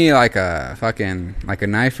carry any, like a fucking, like a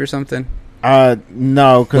knife or something?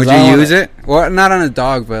 no, because Would you use it? Well, not on a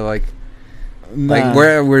dog, but like Nah.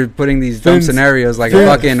 where we're putting these dumb Finn's- scenarios, like Finn- a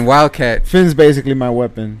fucking wildcat. Finn's basically my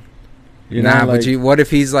weapon. You Nah, know, but like, what if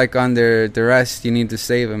he's like under duress? You need to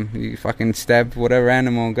save him. You fucking stab whatever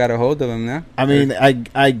animal and got a hold of him now. I mean,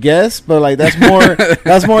 I guess, but like that's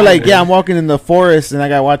more like yeah, I'm walking in the forest and I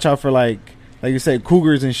gotta watch out for like you said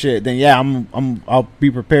cougars and shit. Then yeah, I'll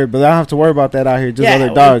be prepared, but I don't have to worry about that out here. Just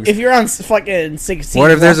other dogs. If you're on fucking 16,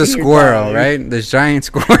 What if there's a walking your squirrel, dog. right? There's giant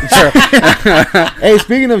squirrel. Hey,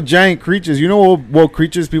 speaking of giant creatures, you know what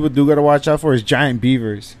creatures people do gotta watch out for is giant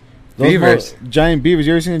beavers. Beavers? Giant beavers.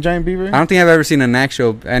 You ever seen a giant beaver? I don't think I've ever seen an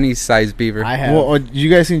actual any size beaver. I have Well, you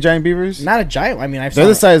guys seen giant beavers? not a giant. I mean, I've They're saw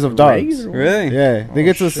the size of dogs. rays or what? Really? Yeah, they Oh,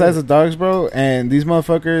 get to the shit. size of dogs, bro. And these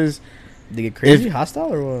motherfuckers, They get crazy,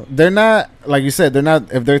 hostile, or what? they're not like you said. They're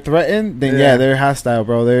not. If they're threatened, then Yeah. yeah, they're hostile,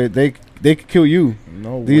 bro. They could kill you.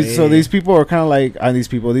 No These people are kind of like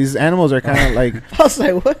these animals are kind of like I was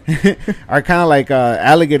like, what? are kind of like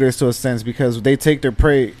alligators to a sense because they take their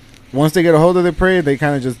prey. Once they get a hold of their prey, they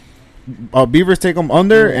kind of just beavers take them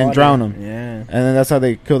under and Water. drown them, Yeah. and then that's how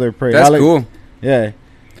they kill their prey. That's cool. Yeah.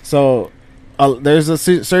 So there's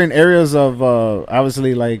certain areas of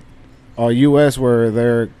obviously like U.S. where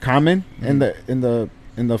they're common in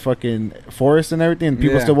the fucking forest and everything. And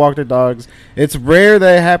people Yeah. still walk their dogs. It's rare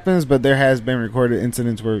that it happens, but there has been recorded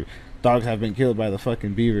incidents where dogs have been killed by the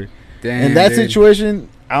fucking beaver. Damn, In that dude. situation,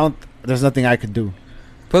 there's nothing I could do.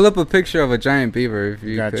 Pull up a picture of a giant beaver if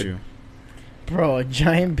you Got could. you. Bro, a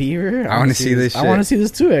giant beaver? I wanna see this I want to shit. see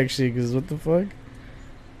this too, actually, because what the fuck?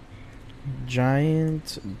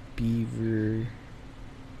 Giant beaver.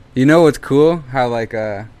 You know what's cool? How like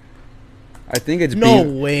I think it's No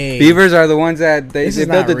way. beavers are the ones that they This build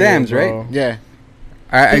is not the real, dams, bro. right? Yeah.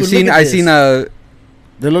 I've Dude, seen look at I seen a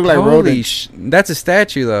They look like holy rodents. that's a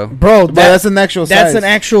statue though. Bro, But that's an actual size. that's an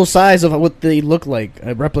actual size of what they look like,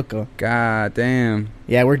 a replica. God damn.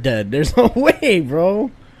 Yeah, we're dead. There's no way,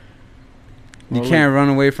 bro. You Well, can't run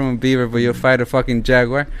away from a beaver, but you'll fight a fucking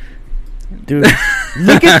jaguar. Dude,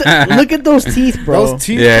 look at those teeth, bro. Those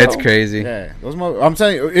teeth, Yeah, bro. it's crazy. Yeah, I'm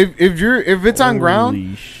telling you, if it's on ground,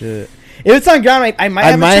 Holy shit. If it's on ground, I might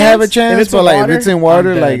I have might a chance. have a chance, If it's but in like water, if it's in I'm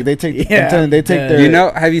water, dead. like they take, Yeah, I'm telling you, they take dead. their. You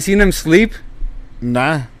know, have you seen them sleep?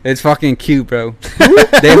 Nah. It's fucking cute, bro.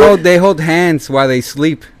 they hold hands while they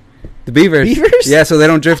sleep. The beavers. Beavers? Yeah, so they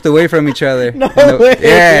don't drift away from each other. No And way.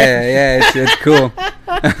 Yeah, it's cool.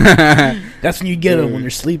 That's when you get them when they're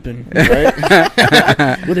sleeping Right?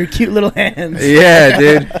 with their cute little hands. Yeah,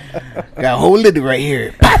 dude. Got hold it right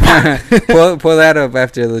here. pull that up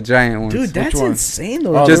after the giant ones. Dude, that's one? insane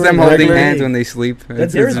though. Oh, Just they're them holding regular- hands when they sleep.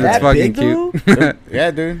 It's, they're it's that fucking big cute. though. Yeah,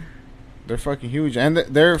 dude. They're fucking huge, and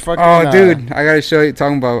they're fucking. Oh, dude, I gotta show you.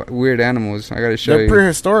 Talking about weird animals, I gotta show they're you.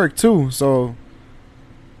 prehistoric too. So,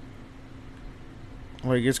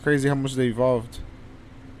 like, it's crazy how much they evolved.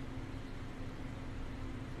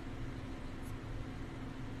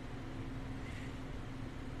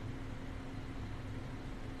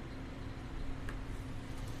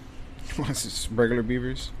 It's just regular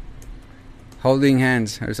beavers. Holding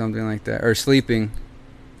hands or something like that, or sleeping.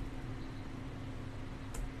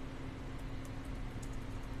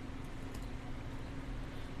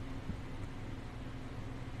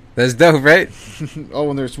 That's dope, right? Oh,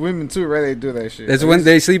 when they're swimming too, right? They do that shit. That's when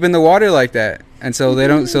they sleep in the water like that, and so they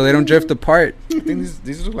don't drift apart. I think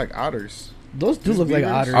these look like otters. Those do These look like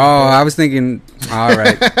beavers? otters. Oh, I was thinking. All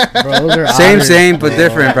right, bro, those are same, otters, same, but bro.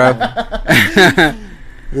 different, bro.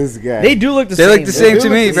 This guy. They do look the They same. look the same They to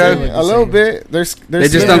look me, the bro. same. A little bit. They're They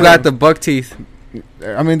just similar. don't got the buck teeth.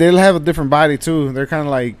 I mean, they'll have a different body too. They're kind of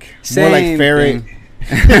like more Same like ferret. thing.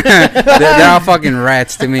 they're all fucking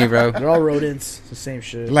rats to me, bro. They're all rodents. It's the same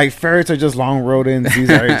shit. Like ferrets are just long rodents. These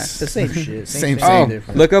are It's the same shit. Same thing, Oh,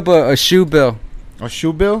 different. look up a shoe bill. a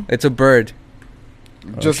shoe bill, It's a bird.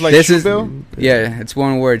 just like This shoe is- bill. Yeah, it's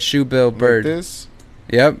one word. Shoe bill Like bird. this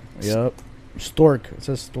Yep. Yep. Stork. It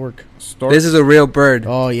says stork. stork. This is a real bird.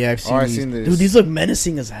 Oh yeah, I've seen I've these. seen this. Dude, these look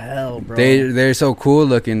menacing as hell, bro. They're so cool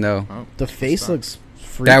looking though. Oh, the face stop. looks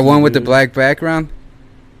freaky, That one with the dude. black background.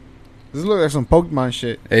 This look like some Pokemon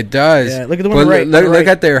shit. It does. Yeah, look at the one But on the right. look, on the look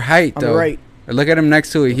right, at their height on though. the right. Look at him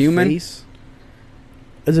next to a The human. face.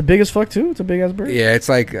 Is it big as fuck too? It's a big ass bird. Yeah, it's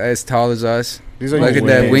like as tall as us. These are Look your at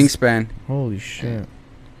that wings. wingspan. Holy shit,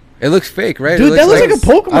 It looks fake, right? dude, it that looks like a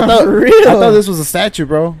Pokemon I thought- for real. I thought this was a statue,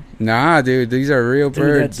 bro. Nah, dude, these are real Dude,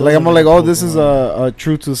 birds. Those Like I'm are like, like oh, this is Pokemon. a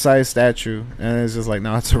true to size statue, and it's just like,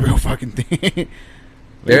 no, it's a real fucking thing.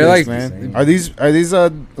 They're Look at like- this, man. Are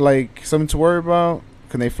these like something to worry about?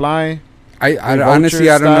 Can they fly? I Vulture honestly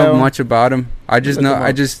I don't know style. much about them. I just Look know 'em I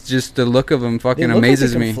up. just the look of them They fucking look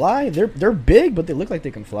amazes like they me. can fly. They're big, but they look like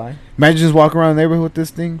they can fly. Imagine just walking around the neighborhood with this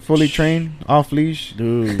thing, fully trained, off leash.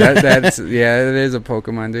 Dude, That's yeah, it is a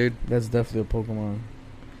Pokemon, dude. that's definitely a Pokemon.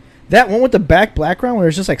 That one with the back background where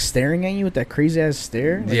it's just like staring at you with that crazy ass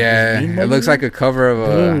stare. Like Yeah, this mean it looks muggy. like a cover of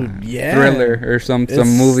a Dude, yeah. thriller or some It's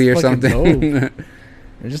movie or fucking something.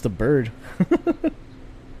 It's just a bird.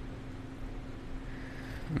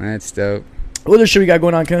 That's dope. What other shit we got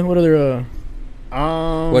going on, Ken? What other?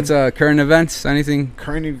 What's current events? Anything?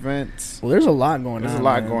 current events? Well, there's a lot going There's on. a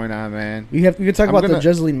lot man. going on, man. We could talk I'm about the gonna-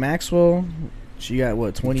 Jesseline Maxwell. She got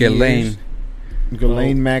what 20 Ghislaine. years.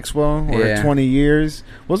 Ghislaine Maxwell, or Yeah. 20 years.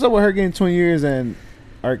 What's up with her getting 20 years and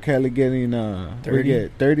R. Kelly getting 30?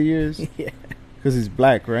 30 years? Yeah. Because he's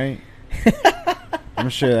black, right? I'm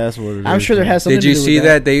sure that's what it is. I'm sure there man. has something. Did you to do see with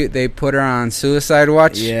that they put her on suicide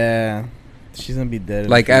watch? Yeah, she's gonna be dead. in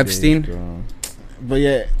Like a few Epstein? days, bro. But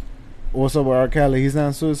yeah, what's up with R. Kelly? He's not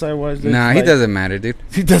on suicide watch. There's Nah, he like- doesn't matter, dude.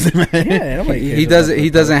 He doesn't matter. Yeah, nobody cares He about doesn't. the He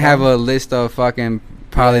doesn't have pedophile. a list of fucking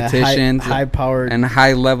politicians high powered. and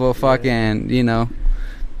high level fucking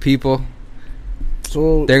people.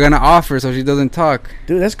 So, They're gonna offer so she doesn't talk.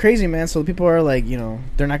 dude, that's crazy, man. So people are like,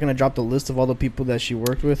 they're not gonna drop the list of all the people that she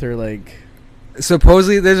worked with, or like,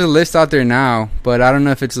 Supposedly there's a list out there now, but I don't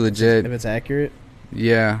know if it's legit. if it's accurate.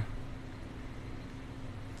 Yeah.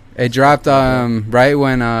 It dropped right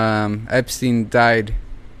when Epstein died.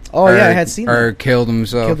 Oh yeah, I had seen or that. killed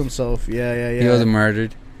himself. Killed himself. Yeah. He was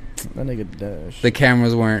murdered. That nigga dash. The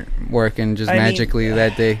cameras weren't working just I mean- magically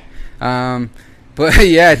that day. But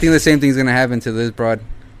yeah, I think the same thing's gonna happen to this broad.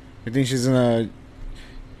 You think she's gonna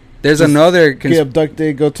There's Just another. get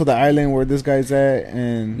abducted, go to the island where this guy's at,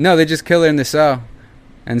 and No, they just kill her in the cell,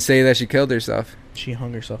 and say that she killed herself. She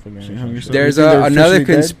hung herself again. She hung herself. There's you think they're another officially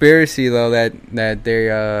dead? conspiracy though that they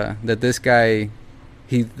that this guy,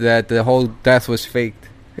 that the whole death was faked,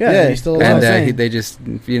 Yeah, Yeah, he's still that's what I'm alive. and saying. they just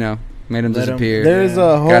made him Let him- disappear. There's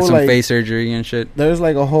Yeah. a whole Got some like face surgery and shit. there's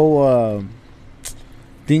like a whole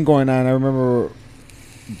thing going on. I remember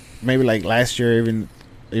maybe like last year, even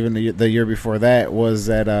the year before that, was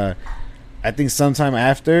that I think sometime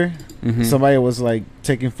after Mhm. somebody was like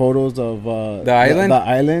taking photos of The island? the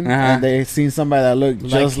island, Uh-huh. and they seen somebody that looked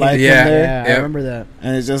just him. like Yeah. him there, Yeah, I Yep. remember that.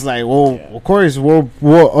 and it's just like, well, of course,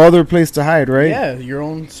 what other place to hide, right? Yeah, your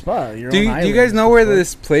own spot. Your Do own you island. guys know where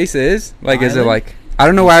this place is? Like, is it Island? like? I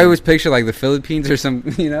don't know why I always picture like the Philippines or some.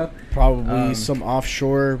 Probably some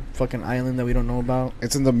offshore fucking island that we don't know about.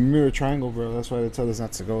 It's in the Bermuda Triangle, bro. That's why they tell us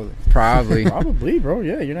not to go there. Probably. Probably, bro.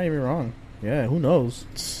 Yeah, you're not even wrong. Yeah, who knows?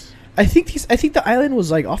 I think the island was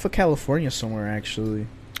like off of California somewhere actually.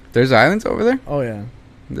 There's islands over there. Oh yeah,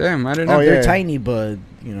 Damn, I didn't Oh, know. yeah. they're tiny, but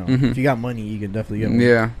Mhm. if you got money, you can definitely get one.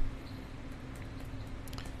 Yeah.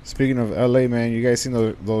 Speaking of LA, man, you guys seen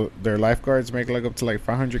their lifeguards make like up to like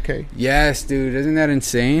 $500K? Yes, dude. Isn't that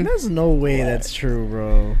insane? There's no way that's true,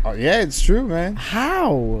 bro. Oh yeah, it's true, man.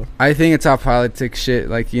 How I think it's all politics shit.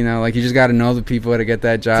 Like like you just got to know the people to get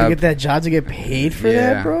that to job. get that job to get paid for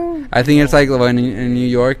Yeah. that, bro? I think it's like when in New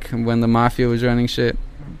York when the mafia was running shit.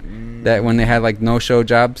 That when they had like no show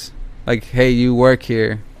jobs, like, hey, you work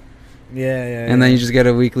here, Yeah. and then you just get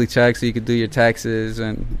a weekly check so you could do your taxes,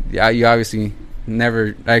 and you obviously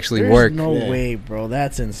never actually There's work. no Yeah. way, bro.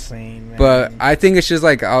 That's insane, man. But I think it's just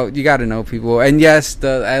like, oh, you got to know people. And yes,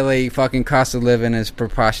 the LA fucking cost of living is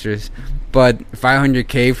preposterous. But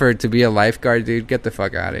 $500K for it to be a lifeguard, dude, get the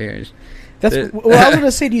fuck out of here. That's well. I was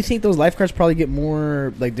gonna say. Do you think those lifeguards probably get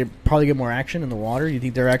more like they probably get more action in the water? You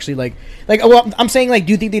think they're actually like well, I'm saying like,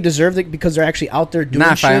 do you think they deserve it because they're actually out there doing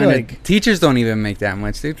Not shit? 500. Like, Teachers don't even make that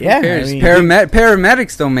much, dude. Who Yeah, I cares? mean,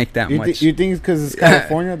 Paramedics don't make that You, much. you think it's because it's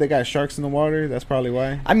California? They got sharks in the water. That's probably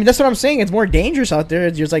why. I mean, that's what I'm saying. It's more dangerous out there.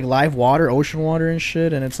 It's just like live water, ocean water, and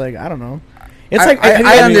shit. And it's like I don't know. It's like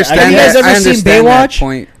I understand. Have you guys that. ever I seen understand that Baywatch?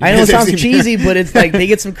 point. I know it sounds I've seen- cheesy, but it's like they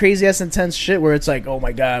get some crazy ass intense shit where it's like, oh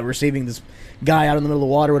my god, we're saving this guy out in the middle of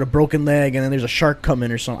the water with a broken leg, and then there's a shark coming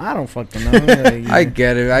or something. I don't fucking know. Like, I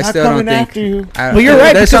get it. I Not still don't coming think. after you. Well, you're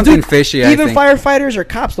right. There's because, something dude, fishy. I even think. firefighters or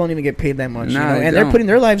cops don't even get paid that much, No, you know? they And they're don't. putting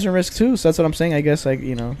their lives in risk too. So that's what I'm saying. I guess like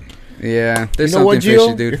you know. Yeah, there's You know something what, Gio?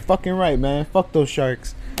 fishy, You're dude. fucking right, man. Fuck those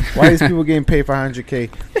sharks. Why is people getting paid for 100K?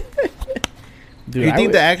 Dude, You I think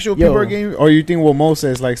would- the actual Yo. people are getting, or you think what Mo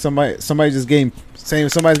says, like somebody just getting saying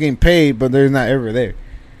somebody's getting paid, but they're not ever there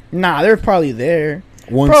Nah, they're probably there.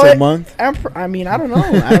 once Bro, a month? I mean, I don't know.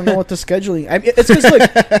 I don't know what the scheduling. It's because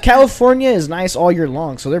look, California is nice all year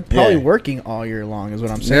long, so they're probably Yeah. working all year long. Is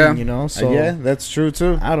what I'm saying. Yeah. You know, so Yeah, that's true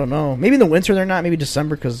too. I don't know. Maybe in the winter they're not. Maybe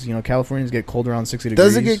December because you know Californians get cold around 60 degrees.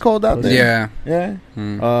 Does it get cold out there? Yeah. Yeah.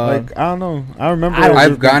 Hmm. Like I don't know. I remember I don't- it was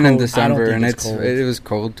I've gone in cold. December think and it's cold. it was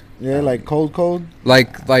cold. Yeah, like cold.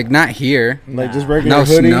 Like not here. Like just Nah. regular No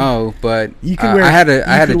hoodie. snow, but You can wear. I had you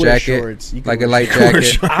a could wear jacket, shorts. You could like a wear light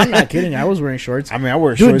shorts. jacket. I'm not kidding. I was wearing shorts. I mean, I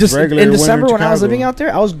wear Dude, shorts regular in winter December when I was Chicago. living out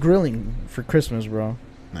there, I was grilling for Christmas, bro.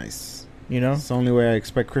 Nice. You know, That's the only way I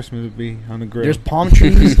expect Christmas to be on the grill. there's palm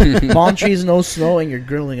trees, no snow, and you're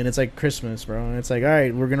grilling, and it's like Christmas, bro. And it's like, all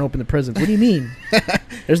right, we're gonna open the presents. What do you mean?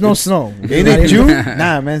 There's no snow. Ain't it June?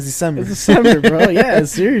 Nah, man, it's December. It's December, bro. Yeah,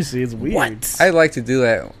 seriously, it's weird. What? I'd like to do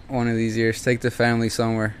that one of these years. Take the family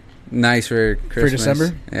somewhere nice for Christmas.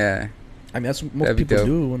 December? Yeah. I mean, that's what most That'd be people dope.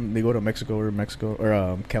 do when they go to Mexico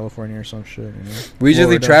or California or some shit. You know? We usually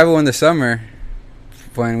Florida. travel in the summer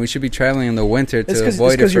when we should be traveling in the winter to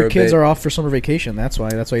avoid it for your a kids bit. are off for summer vacation. That's why.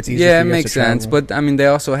 That's why it's easy. Yeah, for it you guys makes to travel. sense. But I mean, they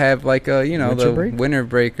also have like Winter break? winter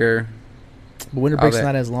breaker. But winter all break's that.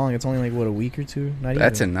 not as long. It's only like what, a week or two. Not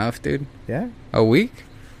That's even. enough, dude. Yeah. A week?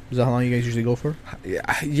 Is that how long you guys usually go for?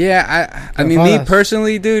 Yeah. I mean, me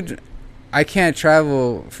personally, dude, I can't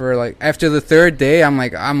travel for like after the third day. I'm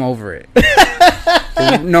like, I'm over it.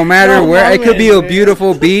 No matter No where, it could be a moment, man.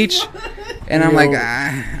 beautiful beach, and I'm like, Yo. all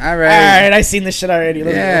All right, right, I seen this shit already.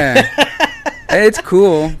 Let's go. yeah, it's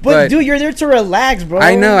cool, But, but dude, you're there to relax, bro.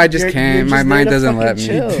 I know, I just You're can't. My just mind there to doesn't let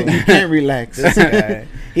fucking me. chill. You can't relax. This guy.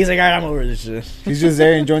 He's like, all right, I'm over this shit. He's just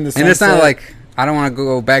there enjoying the sunset. and it's not like I don't want to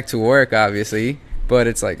go back to work, obviously, but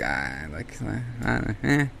it's like I don't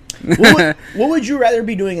know. What would you rather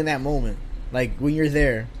be doing in that moment? Like when you're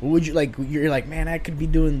there, what would you like? You're like, man, I could be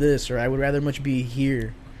doing this, or I would rather much be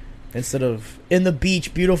here instead of in the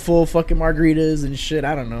beach, beautiful fucking margaritas and shit.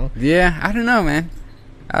 I don't know. Yeah, I don't know, man.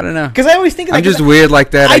 I don't know. Because I always think like, I'm just weird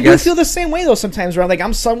like that. I do guess. feel the same way though sometimes. Where I'm like,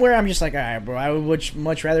 I'm somewhere, I'm just like, all right, bro. I would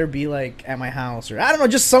much rather be like at my house, or I don't know,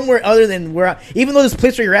 just somewhere other than where. Even though this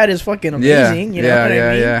place where you're at is fucking amazing, you know what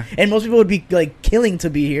I mean? yeah. And most people would be like killing to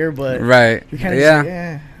be here, but Right. you're kind of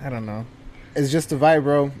Yeah. I don't know. It's just a vibe,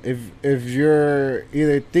 bro. If you're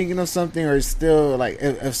either thinking of something or still like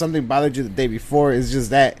if something bothered you the day before, it's just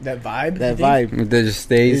that That vibe. that you think? vibe. It just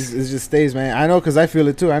stays. It just stays, man. I know because I feel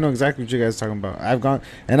it too. I know exactly what you guys are talking about. I've gone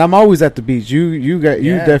and I'm always at the beach. You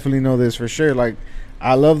Yeah. definitely know this for sure. Like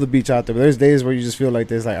I love the beach out there. But there's days where you just feel like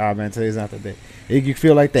this, like oh man, today's not the day. You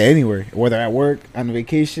feel like that anywhere, whether at work, on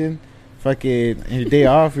vacation, fucking your day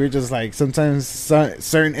off. You're just like sometimes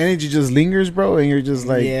certain energy just lingers, bro, and you're just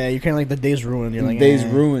like yeah, you're kind of like the day's ruined. You're like, day's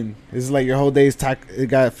eh. ruined. It's like your whole day's it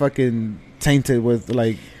got fucking tainted with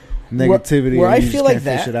like negativity. Where and I you just feel like can't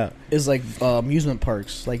fish that it out. is like amusement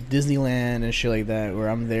parks, like Disneyland and shit like that, where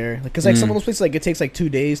I'm there. Because like some of those places, like it takes like 2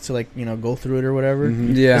 days to like go through it or whatever.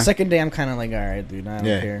 Mhm. Yeah. The second day, I'm kind of like, all right, dude, I don't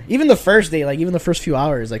Yeah. care. Even the first day, like even the first few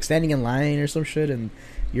hours, like standing in line or some shit, and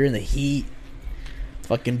you're in the heat.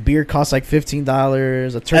 Fucking beer costs like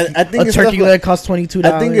 $15. A turkey, I think a it's turkey stuff leg costs $22.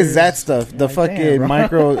 I think it's that stuff. The Like, fucking damn,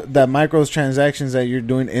 bro. micro transactions that you're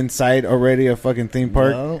doing inside already a fucking theme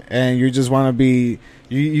park, No. and you just want to be.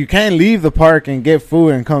 You can't leave the park and get food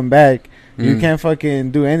and come back. You Mm. can't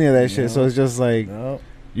fucking do any of that shit. So No. it's just like No.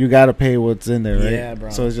 you gotta pay what's in there, right? Yeah, bro.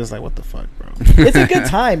 So it's just like what the fuck, bro. It's a good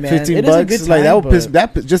time, man. $15 It is a good time, like that would piss.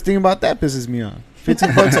 but- Just thinking about that pisses me off.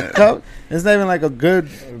 $15 a cup. It's not even like a good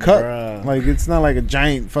cup. Bruh. Like it's not like a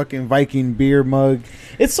giant fucking Viking beer mug.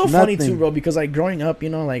 It's so funny Nothing. too, bro. Because like growing up, you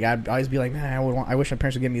know, like I'd always be like, man, I wish my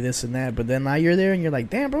parents would give me this and that. But then now you're there and you're like,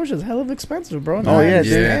 damn, bro, it's just hell of expensive, bro. Now Oh I yeah,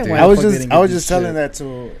 understand dude. why I was the fuck they just didn't I give was me just telling shit. that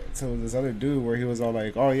to this other dude where he was all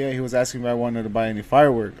like, oh yeah, he was asking if I wanted to buy any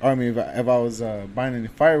fireworks. I mean, if I was buying any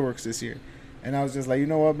fireworks this year, and I was just like, you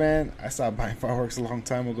know what, man, I stopped buying fireworks a long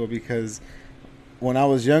time ago because when I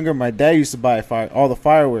was younger, my dad used to buy all the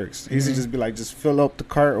fireworks. He used to Mhm. just be like, just fill up the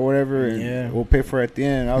cart or whatever, and Yeah. we'll pay for it at the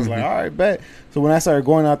end. I was like, Mhm. all right, bet. So when I started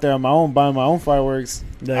going out there on my own, buying my own fireworks,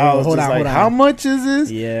 Like, I was hold just on, like, hold on. how much is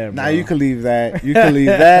this? Yeah, Nah, bro. you can leave that. You can leave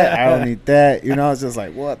that. I don't need that. You know, it's just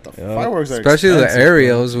like, what the Yup. fireworks are Especially expensive, the bro.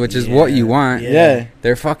 aerials, which is what you want. Yeah.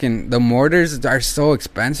 They're fucking. The mortars are so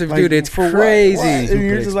expensive, Like, dude. It's for what? crazy. What? And Stupid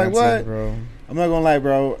you're just like, expensive, what? bro? I'm not gonna lie,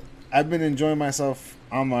 bro. I've been enjoying myself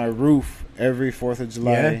on my roof every 4th of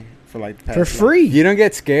July Yeah. for like the past, For like- free. You don't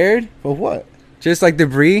get scared, For what? just like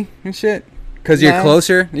debris and shit, because you're Nah.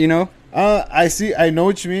 closer. You know. I know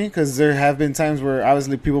what you mean, because there have been times where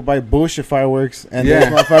obviously people buy bullshit fireworks and Yeah.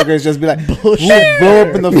 those motherfuckers just be like, Bullshit. blow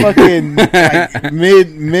up in the fucking like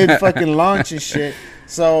mid fucking launch and shit.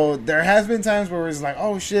 So there has been times where it's like,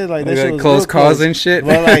 oh shit, like that Like shit was close real calls close. and shit.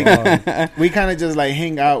 But like we kind of just like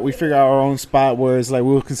hang out. We figure out our own spot where it's like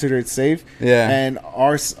we'll consider it safe. yeah. And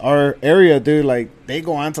our area, dude, like they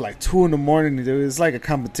go on to like 2 in the morning, dude. It's like a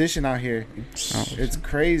competition out here. Oh. It's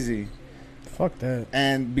crazy. Fuck that.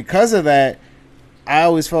 And because of that, I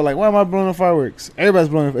always felt like, why am I blowing up fireworks? Everybody's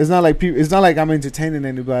blowing. It's not like people. It's not like I'm entertaining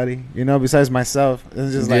anybody, you know. Besides myself,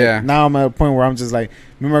 it's just like Yeah. now I'm at a point where I'm just like,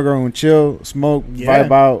 me and my girl gonna chill, smoke, Yeah.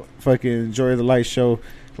 vibe out, fucking enjoy the light show,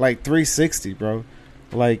 like 360, bro.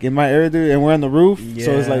 Like in my area, dude, and we're on the roof,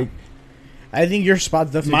 so it's Yeah. like I think your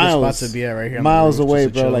spot's definitely a good Miles. spot to be at right here. on the miles roof, away,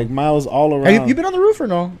 just to bro. chill. Like miles all around. Have you been on the roof or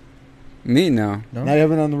no? Me no. No. Now you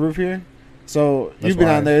haven't on the roof here. So That's you've been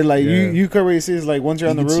why- on there, like yeah. you could already see. It's like once you're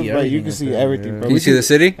You on the can roof, see like you everything can up see there, everything, yeah. bro. Can you see the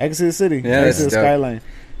city? I can see the city. Yeah, I can that's see the dope. skyline.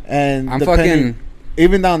 And I'm depending- fucking.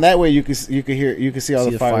 even down that way, you can see all See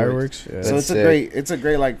the fireworks. Yeah. So That's it's a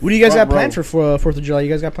great like. What do you guys got front row. planned for 4th of July? You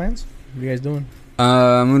guys got plans? What are you guys doing?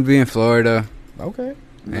 I'm gonna be in Florida. Okay.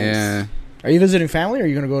 Yeah, Are you visiting family or are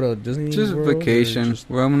you gonna go to Disney? just World, or vacation. just-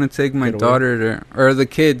 Where I'm gonna take my get away? daughter to, or the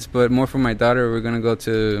kids, but more for my daughter. We're gonna go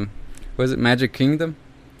to, was it Magic Kingdom?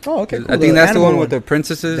 Oh, okay. Cool. I think that's the animal one with the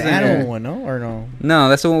princesses. the and- animal one, no, or no? No,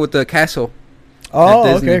 that's the one with the castle.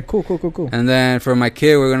 Oh, Disney. okay. Cool. And then for my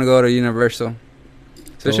kid, we're gonna go to Universal.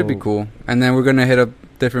 So it should be Dope. cool. And then we're gonna hit up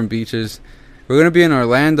different beaches. We're gonna be in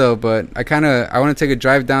Orlando, but I want to take a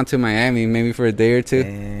drive down to Miami, maybe for a day or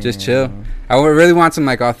two. Just chill. Really want some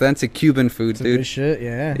like authentic Cuban food, Some good dude. shit.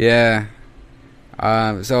 Yeah. Yeah.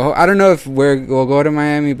 So I don't know if we'll go to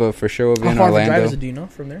Miami, but for sure we'll be How in far of a drive Orlando. is it? Do you know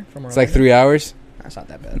from there? From It's like Orlando? 3 hours. That's not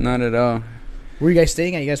that bad. Not at all. Where are you guys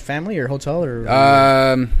staying at? You guys family or hotel or?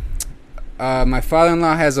 My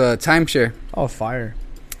father-in-law has a timeshare, Oh, fire.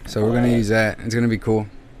 so we're gonna use that. It's gonna be cool.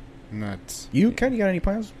 Nuts. You Ken? You got any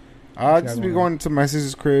plans? I'll Yeah, just be going going to my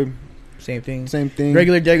sister's crib. Same thing. Same thing.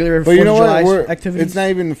 Regular 4th But you know of what? July activities. It's not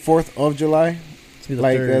even 4th of July. It's be the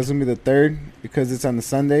Like 3rd. that's gonna be the 3rd because it's on the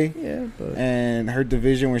Sunday. Yeah, but And her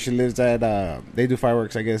division where she lives at, they do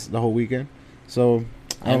fireworks, I guess, the whole weekend. So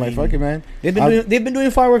I I'm like, mean, fuck it, man. they've been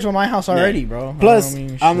doing fireworks on my house already, bro. Plus, I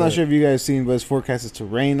mean, I'm not shit. sure if you guys seen, but it's forecasted to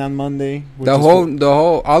rain on Monday. which The is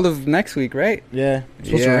whole, all of next week, right? yeah. It's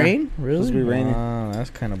supposed to rain? Really? Supposed to be raining. Wow,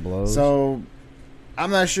 that's kind of blows. So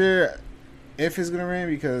I'm not sure if it's gonna rain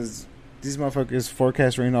because these motherfuckers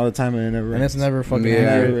forecast rain all the time and it never rains. and it's never fucking Yeah.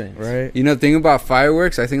 accurate, Never right? You know, the thing about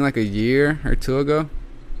fireworks, I think like a year or two ago,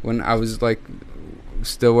 when I was like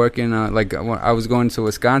still working, when I was going to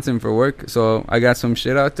Wisconsin for work, so I got some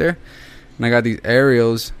shit out there, and I got these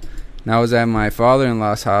aerials, and I was at my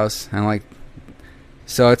father-in-law's house, and like,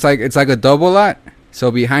 so it's like a double lot. So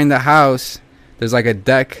behind the house, there's like a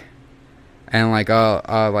deck, and like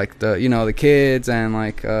like the kids and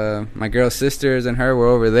like my girl's sisters and her were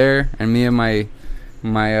over there, and me and my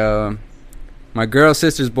girl's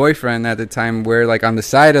sister's boyfriend at the time were like on the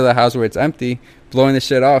side of the house where it's empty, blowing the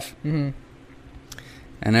shit off, Mm-hmm.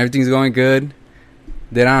 and everything's going good.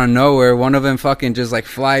 Then out of nowhere, one of them fucking just like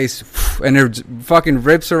flies, and it fucking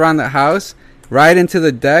rips around the house right into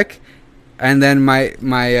the deck. And then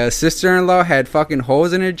my sister-in-law had fucking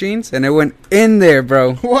holes in her jeans, and it went in there,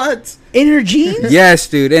 bro. What? In her jeans? Yes,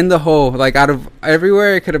 dude, in the hole. Like out of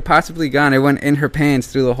everywhere it could have possibly gone, it went in her pants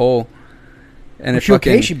through the hole. and Was she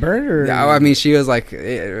okay? She burned her? Yeah, I mean, she was like,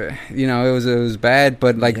 it was bad,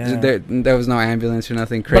 but like there was no ambulance or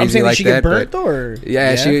nothing crazy I'm saying, like did she that. get burnt though? Or?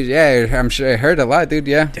 I'm sure it hurt a lot, dude.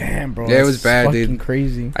 Yeah. Damn, bro. Yeah, it was bad, dude.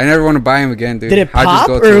 Crazy. I never want to buy him again, dude. Did it pop,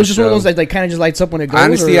 or it was just one of those that like kind of just lights up when it goes?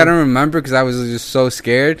 Honestly, or? I don't remember because I was just so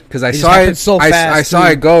scared because I saw it so fast. I saw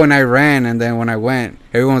it go and I ran, and then when I went,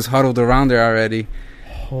 everyone was huddled around there already.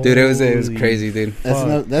 Dude, it was crazy, dude.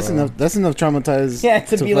 That's enough traumatized. Yeah,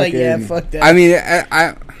 to be like, fuck that. I mean,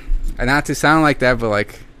 I not to sound like that, but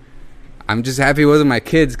like, I'm just happy it wasn't my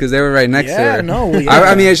kids because they were right next to her. No,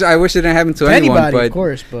 I mean, I wish it didn't happen to anyone, anybody, but of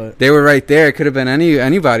course, but they were right there. It could have been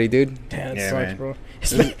anybody, dude. Damn, that sucks, bro.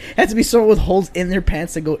 It had to be someone with holes in their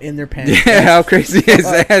pants that go in their pants. Yeah, how crazy is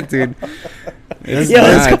that, dude?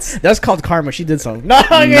 That's called karma. She did something. No, she's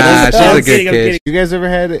a good kid. You guys ever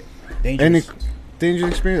had any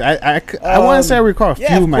dangerous experience? I want to say I recall a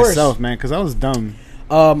few myself, man, because I was dumb.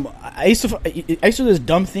 I used to do this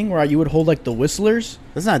dumb thing where you would hold like the whistlers.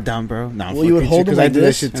 That's not dumb, bro. No, well, you would hold them like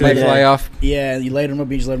this, shit and they fly off. Yeah, you light them up,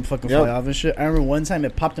 and you just let them fucking fly off and shit. I remember one time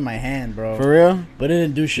it popped in my hand, bro. For real? But it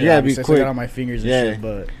didn't do shit. Yeah, be quick. I still got on my fingers and shit,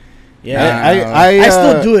 but I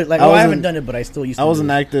still do it. Like, I haven't done it, but I still used to. I was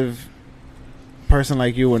an active person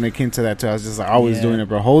like you when it came to that too. I was just like always doing it,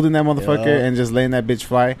 bro. Holding that motherfucker and just letting that bitch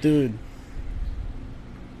fly, dude.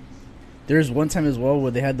 There's one time as well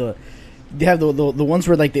where they have the ones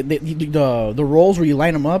where like the rolls where you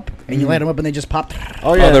line them up and you light them up and they just pop.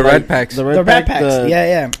 Oh yeah, the red packs. The red packs.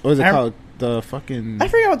 Yeah. What is it called? The fucking. I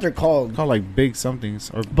forget what they're called. Called like big somethings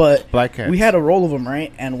or black cats. We had a roll of them,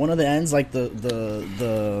 right? And one of the ends, like the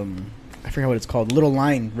I forget what it's called. The little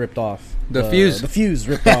line ripped off. The fuse. The fuse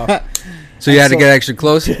ripped off. So you had to get extra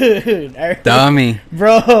close? Dude. Dummy.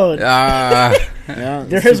 Bro. Yeah,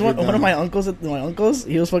 there was one of my uncles.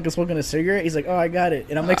 He was fucking smoking a cigarette. He's like, "Oh, I got it,"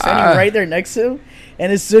 and I'm like standing right there next to him.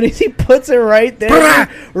 And as soon as he puts it right there,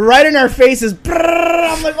 right in our faces,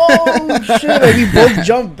 I'm like, "Oh shit!" Like, we both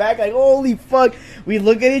jump back, like, "Holy fuck!" We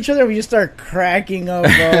look at each other, and we just start cracking up,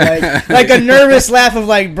 bro, like a nervous laugh of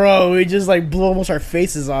like, "Bro, we just like blew almost our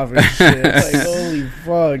faces off and shit." Like, holy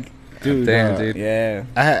fuck, dude! Damn, dude. Yeah,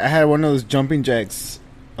 I had one of those jumping jacks.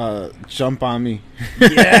 Jump on me.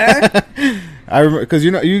 Yeah. I remember because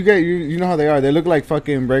you know how they are. They look like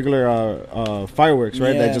fucking regular fireworks,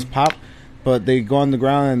 right? That just pop, but they go on the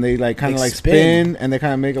ground and they like kind of like spin and they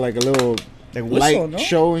kind of make it like a little like whistle, light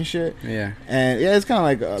show and shit. Yeah, and it's kind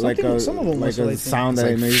of like a sound that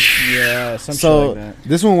it makes. Yeah, something so like that.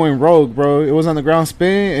 This one went rogue, bro. It was on the ground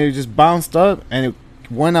spinning and it just bounced up and it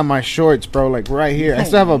went on my shorts, bro, like right here. I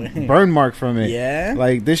still have a burn mark from it. Yeah,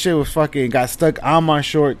 like this shit was fucking got stuck on my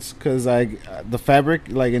shorts because like the fabric,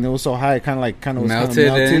 like, and it was so high, it kind of melted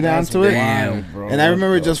onto it. Wild, bro. And I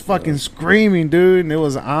remember just fucking screaming, dude, and it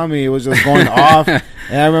was on me. It was just going off, and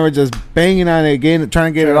I remember just banging on it again,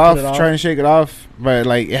 trying to get it off, trying to shake it off, but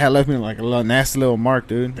like it had left me like a little nasty little mark,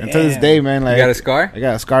 dude. And to this day, man, like, you got a scar? I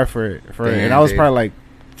got a scar for it, and I was probably like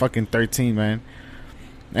fucking 13, man.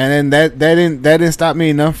 And then that didn't stop me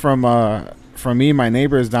enough from me and my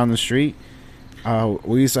neighbors down the street.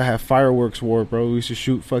 We used to have fireworks war, bro. We used to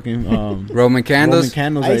shoot fucking Roman candles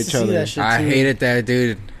at each other. I hated that,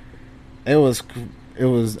 dude. It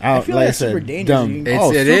was out. I feel like that's super dangerous. Dumb.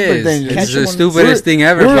 It is. Dangerous. It's the stupidest thing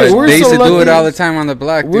ever. But they used to do it all the time on the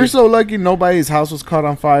block. We're so lucky. Nobody's house was caught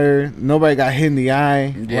on fire. Nobody got hit in the eye.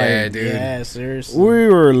 Yeah, dude. Yeah, seriously. We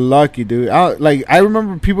were lucky, dude. I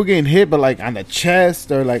remember people getting hit, but like on the chest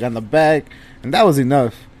or like on the back, and that was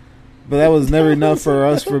enough. But that was never enough for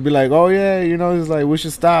us to be like, oh yeah, it's like we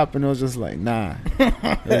should stop, and it was just like, nah.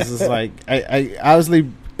 It was just like I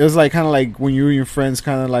honestly. It was like kind of like when you and your friends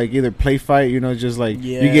kind of like either play fight, just like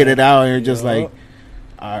you get it out and you're just like,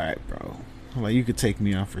 all right, bro, like you could take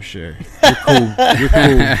me on for sure. You're cool,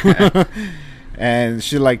 you're cool, and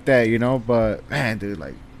shit like that, But man, dude,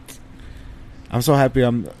 like, I'm so happy.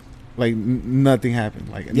 I'm like nothing happened.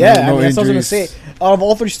 Like no I was gonna say. Out of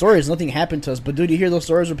all 3 stories, nothing happened to us. But dude, you hear those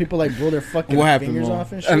stories where people like blow their fucking fingers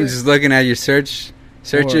off and shit? I'm just looking at your searches.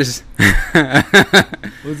 What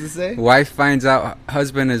does it say? Wife finds out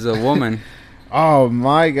husband is a woman. Oh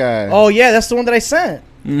my god. Oh yeah, that's the one that I sent.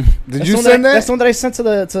 Did you send that? That's the one that I sent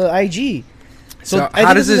to IG. So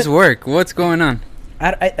how does this work? What's going on?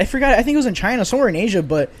 I forgot. I think it was in China, somewhere in Asia,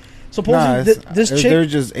 but supposedly this chick. They're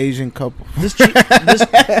just Asian couple. This chick.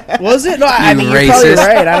 Was it? No, I mean you're probably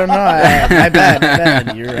right. I don't know. My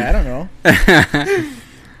bad. You're right. I don't know.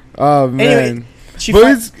 Oh man.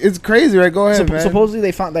 Anyway, it's crazy, right? Go ahead, man. Supposedly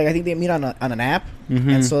they found, like, I think they meet on an app,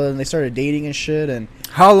 and so then they started dating and shit. And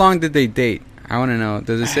how long did they date? I want to know.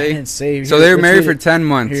 Does it say? I didn't say. So they were married for 10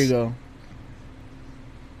 months. Here you go.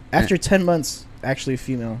 After 10 months, actually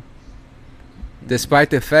female. despite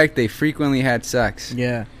the fact they frequently had sex.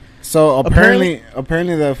 Yeah. So apparently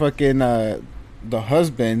the fucking the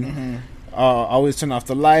husband Mm-hmm. always turned off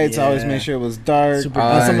the lights. Yeah. Always made sure it was dark. Super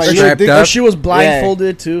on some and like strapped little up. Oh, she was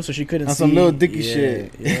blindfolded too, so she couldn't On see. some little dicky Yeah,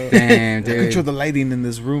 shit. yeah. Damn, Control dude. the lighting in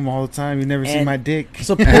this room all the time. You never see And my dick.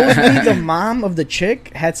 Supposedly, the mom of the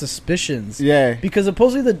chick had suspicions. Yeah. Because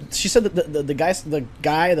supposedly she said that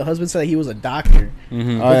the husband said that he was a doctor,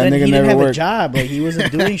 Mhm. Oh, but that then nigga he didn't never have a worked. job, like he wasn't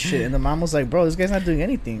doing shit, and the mom was like, "Bro, this guy's not doing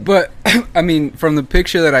anything." But I mean, from the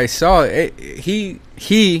picture that I saw,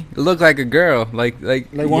 he looked like a girl, like Like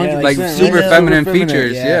Yeah, 100%. like right? super Yeah. feminine Super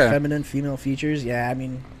features. Yeah. feminine female features. Yeah, I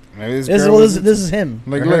mean, Maybe this this girl was- is him,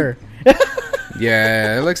 Like, or look. her.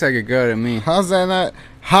 Yeah, it looks like a girl to me. How's that not?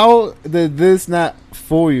 How did this not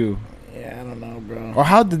fool you? Yeah, I don't know, bro. Or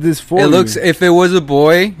how did this fool It you? looks, if it was a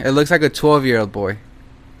boy, it looks like a 12-year-old boy.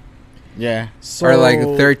 Yeah. So, or like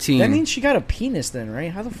a 13. That means she got a penis, then,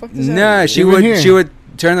 right? How the fuck does that? Nah, work? she Even would here.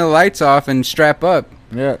 turn the lights off and strap up.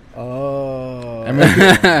 Yeah. Oh, And make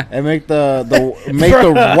make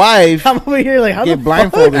the wife I'm over here like, how the get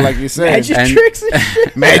blindfolded, like you fuck? said. Magic And- tricks and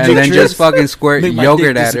shit. Magic and then tricks. just fucking squirt Make my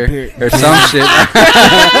yogurt dick at her disappear. or some shit.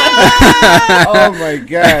 Oh my He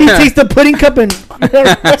god. takes the pudding cup and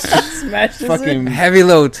smashes Fucking Heavy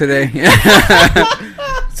load today.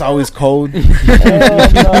 it's always cold. it.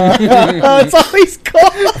 Oh, it's always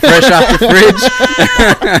cold. Fresh off the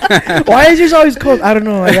fridge. Why is yours always cold? I don't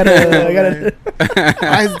know. I gotta.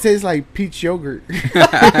 Why does it taste like peach yogurt?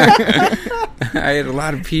 I ate a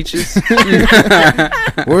lot of peaches.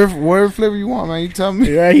 Whatever flavor you want, man. You tell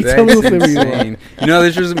me. Yeah, you tell me what That's flavor you want. insane. You know,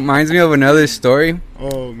 this just reminds me of another story.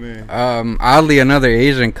 Oh man. Oddly, another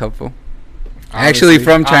Asian couple. Actually,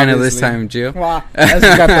 from China this time, Jill. Wow, That's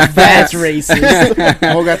got the that's facts. racist.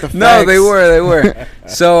 Oh, got the facts. No, they were.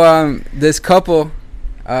 So, this couple,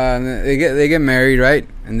 they get married, right?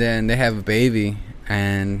 And then they have a baby,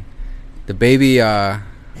 and the baby,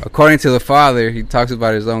 according to the father, he talks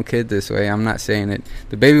about his own kid this way. I'm not saying it.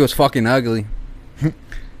 The baby was fucking ugly.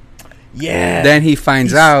 Yeah. Then he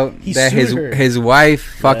finds out he that sued her. his wife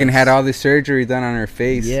fucking Yes. had all this surgery done on her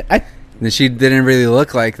face. Yeah. And she didn't really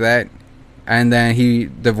look like that. And then he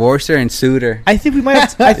divorced her and sued her. I think we might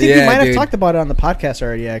have. I think we Yeah, might have dude. talked about it on the podcast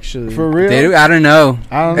already. Actually, For real. I don't know.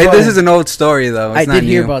 I don't Hey, know. this is an old story though. It's I not did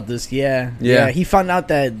hear new. about this. Yeah. Yeah. He found out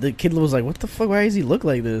that the kid was like, "What the fuck? Why does he look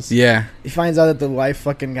like this?" Yeah. He finds out that the wife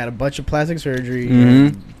fucking got a bunch of plastic surgery,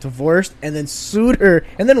 Mhm. divorced, and then sued her,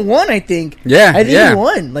 and then won. I think. Yeah. I think yeah. he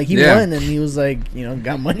won. Like he Yeah. won, and he was like,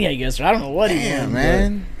 got money. I guess. Or I don't know what he Damn, won,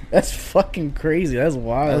 man. but That's fucking crazy. That's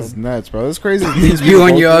wild. That's nuts, bro. That's crazy. things You we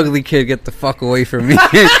and go your through. ugly kid, get the fuck away from me.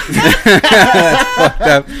 That's fucked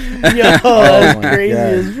up. Yo, that's Oh my crazy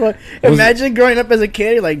God. as fuck. Imagine growing up as a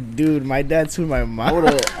kid, you're like, dude, my dad sued my I mom. would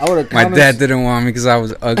have. My dad didn't want me because I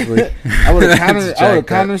was ugly. I would have That's counter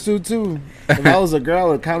jacked up. countersued too. If I was a girl, I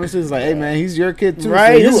would countersued. It's like, hey man, he's your kid too.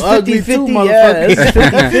 Right? So This you is ugly 50-50, too, yeah. motherfucker. This is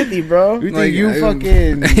 50-50, bro. You think Like, you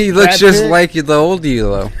fucking? He looks Brad just Pitt? like you, the old you,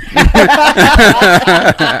 though.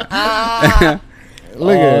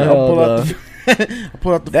 Look at it. Oh, I'll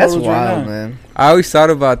pull out the That's photos wild, right now. man. I always thought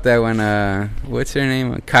about that when, what's her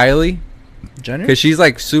name? Kylie? Jenner? Because she's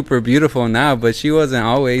like super beautiful now, but she wasn't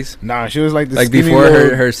always. Nah, she was like the Like skinny before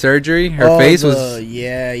little- her surgery, her face was.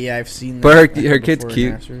 Yeah, I've seen. But that, her kid's before and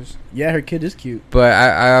cute. afters. Yeah, her kid is cute. But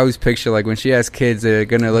I always picture like when she has kids, they're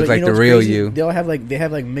gonna look But like you know the what's real crazy? you. They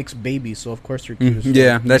have like mixed babies, so of course they're cute. as fuck,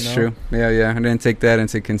 Yeah, you that's know? true. Yeah. I didn't take that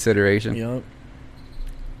into consideration. Yup.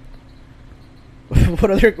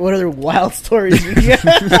 what other wild stories we got?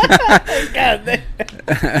 God damn.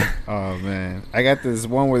 Oh man, I got this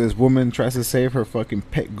one where this woman tries to save her fucking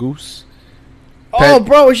pet goose. Oh,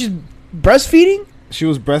 bro, she's breastfeeding. She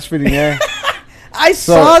was breastfeeding. Yeah, I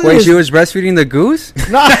saw Wait, this. she was breastfeeding the goose?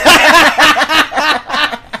 Nah.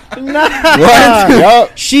 What?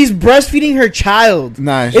 yup. She's breastfeeding her child.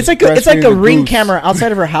 Nah, It's like a breastfeeding the ring goose. camera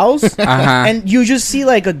outside of her house, Uh-huh. and you just see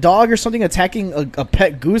like a dog or something attacking a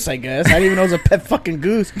pet goose. I guess I didn't even know it was a pet fucking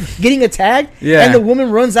goose getting attacked. Yeah. and the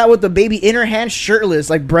woman runs out with the baby in her hand, shirtless,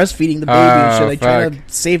 like breastfeeding the baby and shit, Oh, like trying to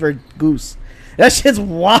save her goose. That shit's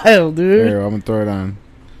wild, dude. Here, I'm gonna throw it on.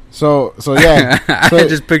 So yeah, I So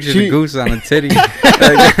just pictured she- the goose on a titty.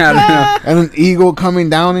 Like, I and an eagle coming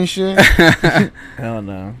down and shit. Hell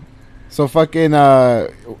no. So fucking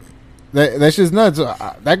that's just nuts.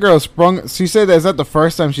 That girl sprung. She said that's not the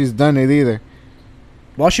first time she's done it either.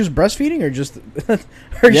 While she was breastfeeding, or just,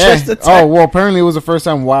 Yeah. just Oh well, apparently it was the first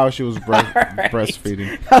time while she was Alright.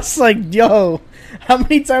 breastfeeding. I was like, yo, how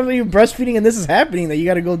many times are you breastfeeding and this is happening that you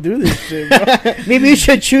got to go do this shit, bro? Maybe you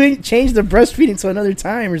should change the breastfeeding to another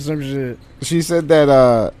time or some shit. She said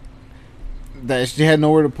that she had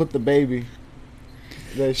nowhere to put the baby.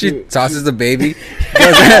 that She she- tosses the baby.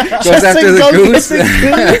 Goes after the go get goose. the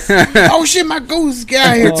goose. Oh shit, my goose! Get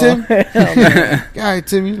out of here, Tim. hell no. Get out of here,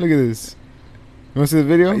 Timmy. Look at this. You want to see the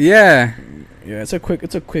video? Yeah. Yeah, it's a quick.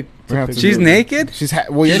 We have to She's do it. naked? She's yeah,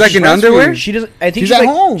 She's like in breastfeeding. underwear? She doesn't. I think She's at like,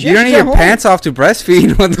 home. You don't need your pants off to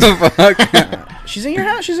breastfeed. What the fuck? She's in your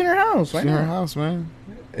house. She's in her house. Right She's in her now. house, man.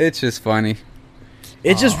 It's just funny.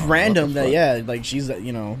 It's just Oh, random what the that fuck? yeah, like she's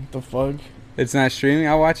the fuck. It's not streaming.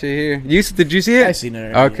 I'll watch it here. Did you see it? I seen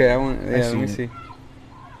it. Already. Okay, I want. Yeah, let seen me it. see.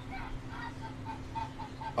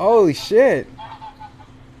 Holy shit!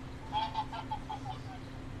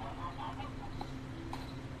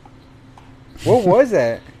 What was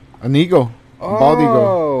that? An eagle. Oh, Bald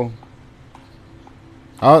eagle.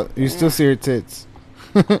 Oh, you still see her tits.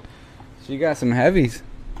 she got some heavies.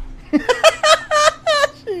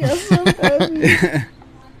 Yes, so heavy.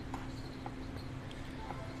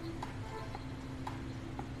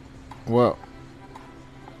 Well,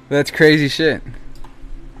 That's crazy shit.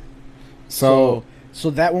 so So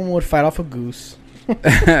that one would fight off a goose.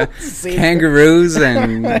 Save Kangaroos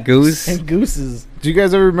and goose, and gooses. do you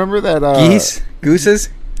guys ever remember that? geese, gooses.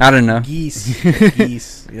 I don't know. Geese.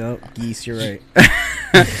 Geese. Yep, geese, you're right.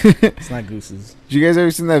 It's not gooses. Did you guys ever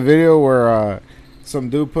seen that video where some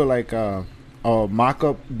dude put like a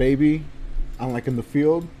mock-up baby on like in the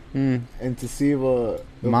field Mm. and to see if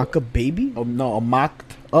Mock a baby? no, a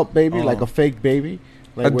mocked up baby, Oh. like a fake baby,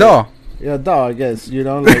 like A where- doll. Yeah, a doll, I guess. You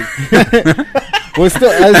know, like well, it's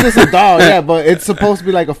just a doll, yeah, but it's supposed to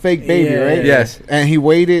be like a fake baby, Yeah, right? yeah. Yes. And he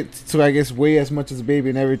waited to, I guess, weigh as much as a baby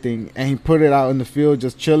and everything. And he put it out in the field,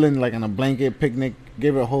 just chilling, like on a blanket picnic,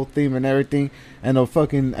 gave it a whole theme and everything. And a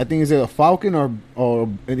fucking, I think, is it a falcon or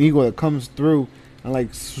an eagle that comes through and,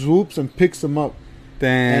 like, swoops and picks him up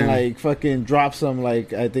Damn. and, like, fucking drops him,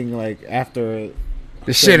 like, I think, like, after.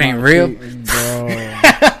 This shit ain't real. Bro.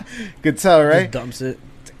 Could tell, Right? right? Dumps it.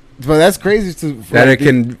 But that's crazy to. That like, it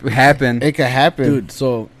can happen. It could happen. Dude,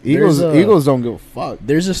 so Eagles don't give a fuck.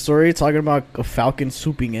 There's a story talking about a falcon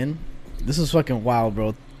swooping in. This is fucking wild,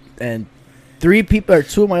 bro. And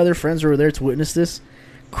two of my other friends were there to witness this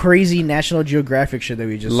crazy National Geographic shit that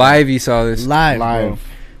we just Live, you saw this. live. Live. Bro.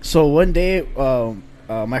 So one day,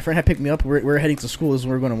 my friend had picked me up. We were heading to school. This is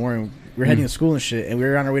when we were going to morning. We were heading to school and shit, and we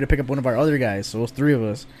were on our way to pick up one of our other guys. So it was three of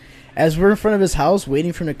us. As we're in front of his house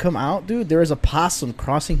waiting for him to come out, dude, there was a possum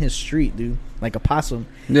crossing his street, dude. Like a possum.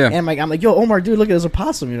 Yeah. And I'm like, yo, Omar, dude, look, there's a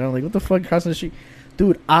possum, you know? Like, what the fuck crossing the street?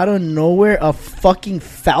 Dude, out of nowhere, a fucking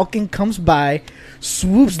falcon comes by,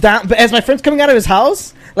 swoops down. But as my friend's coming out of his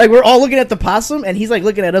house, like, we're all looking at the possum, and he's, like,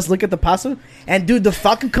 looking at us, look at the possum. And, dude, the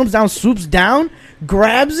falcon comes down, swoops down,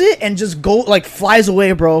 grabs it, and just flies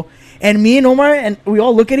away, bro. And me and Omar, and we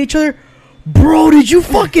all look at each other. Bro, did you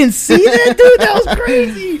fucking see that, dude? That was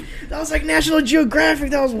crazy. That was like National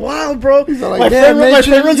Geographic. That was wild, bro. He's all like, my "Damn, friend, man, my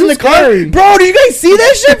friend runs in the car. scary." Bro, do you guys see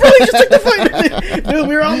that shit, bro? He just took the fuck. Dude,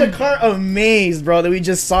 we were on the car amazed, bro, that we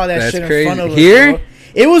just saw that That's shit crazy. in front of us. Here? Bro.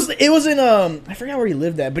 It was in I forgot where he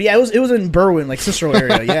lived at, but yeah, it was in Berwyn, like Cicero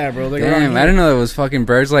area. Yeah, bro. Like, around Damn, here. I didn't know there was fucking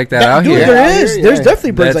birds like that out Dude, here. Yeah, there out is. here, There's yeah.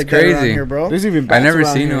 definitely birds That's like that around crazy. here, bro. There's even I bats never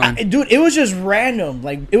around seen here. one. Dude, it was just random.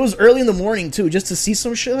 Like, it was early in the morning, too, just to see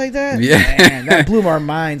some shit like that. Yeah. Man, that blew our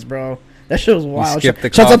minds, bro. That shit was wild. skipped the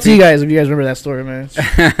Shouts out to coffee. you guys if you guys remember that story, man.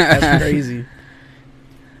 That's crazy.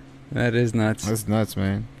 That is nuts. That's nuts,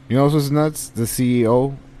 man. You know what's nuts? The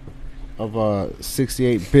CEO of a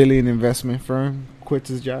 $68 billion investment firm quits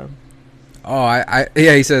his job. Oh,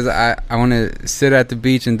 yeah, he says, I want to sit at the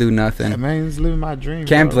beach and do Yeah, nothing. man, he's living my dream.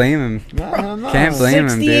 Can't bro. blame him. No. Can't blame him,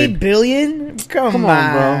 68 dude. billion? Come Come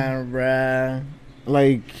on, on, bruh.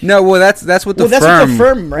 Like, No, well, that's what the Well, that's firm. what the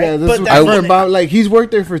firm, right? yeah, this but is that what one- about. Like, he's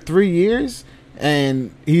worked there for 3 years,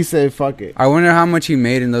 and he said, "Fuck it." I wonder how much he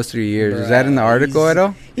made in those 3 years. Is that in the Bruh, article he's- at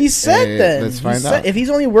all? he said Hey, that. let's He find said- out. If he's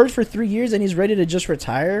only worked for 3 years and he's ready to just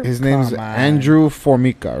retire, His name's come on. Andrew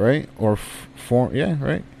Formica, right? Or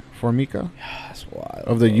right? Formica That's wild.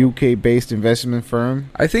 of the bro. UK-based investment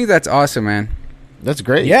firm. I think that's awesome, man. That's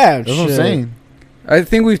great. Yeah, that's what I'm shit. saying. I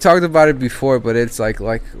think we've talked about it before, but it's like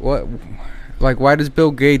what, like why does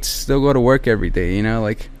Bill Gates still go to work every day? You know,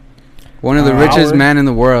 like one of the richest Howard. men in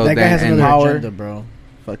the world. That guy has and- another Howard. agenda, bro.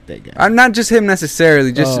 Fuck that guy. I'm not just him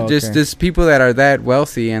necessarily, just Oh, just okay. just people that are that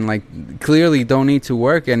wealthy and like clearly don't need to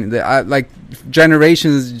work, and like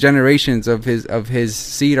generations of his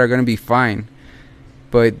seed are gonna be fine,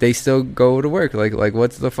 but they still go to work. Like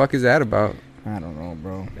what's the fuck is that about? I don't know,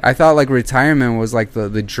 bro. I thought like retirement was like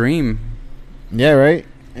the dream. Yeah, right.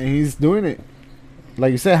 And he's doing it.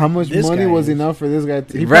 Like you said, how much This money guy was is. enough for this guy?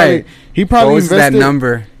 Right. He What probably was that invested.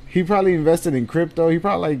 number? He probably invested in crypto. He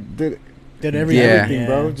probably like did Did Yeah. everything,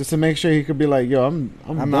 bro, just to make sure he could be like, yo, I'm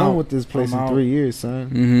done out. with this place I'm in out. 3 years, son.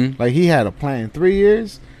 Mm-hmm. Like he had a plan. 3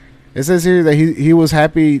 years. It says here that he was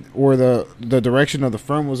happy where the direction of the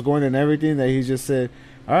firm was going and everything. That he just said,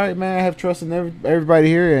 "All right, man, I have trust in everybody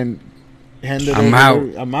here," and handed I'm over-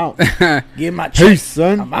 out. I'm out. Give my check. Peace,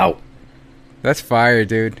 son. I'm out. That's fire,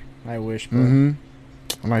 dude. I wish, bro. Mm-hmm.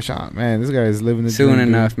 I'm like, "Shot, man, this guy is living the Soon dream, dude."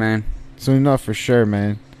 enough, man. Soon enough, for sure,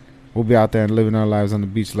 man. We'll be out there and living our lives on the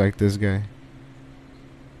beach like this guy.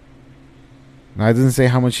 Now, I didn't say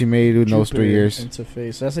how much he made in those 3 Jupiter years.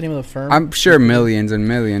 Interface. That's the name of the firm. I'm sure millions and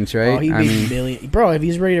millions, right? Oh, he I made mean, million. Bro, if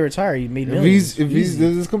he's ready to retire, he made If millions. he's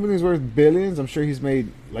this company's worth billions, I'm sure he's made,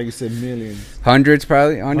 like you said, millions. hundreds,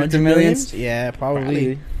 probably hundreds of millions. Yeah, probably.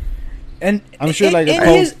 Probably. And I'm sure, like, in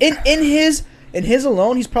a his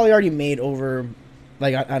alone, he's probably already made over,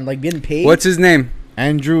 like on like getting paid. What's his name?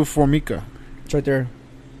 Andrew Formica. It's right there?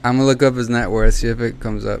 I'm gonna look up his net worth, see if it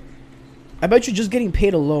comes up. I bet you just getting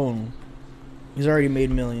paid alone, he's already made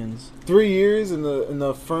millions. 3 years in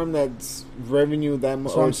the firm that's revenue that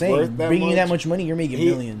much. That's what I'm saying. Bringing you that much money, you're making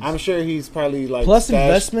millions. I'm sure he's probably like Plus stashed-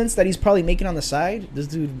 investments that he's probably making on the side. This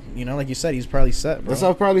dude, like you said, he's probably set, bro. That's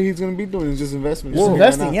how probably he's gonna be doing. Is just investment. Just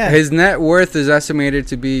investing, yeah. His net worth is estimated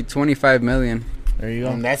to be 25 million. There you go.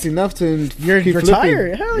 And that's enough to You're keep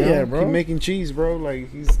retired. flipping, Hell you know, yeah, bro. Keep making cheese, bro.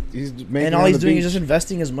 Like he's making. And all on he's the doing is beach. just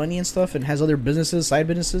investing his money and stuff, and has other businesses, side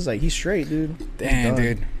businesses. Like he's straight, dude. Damn, done.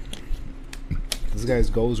 dude. This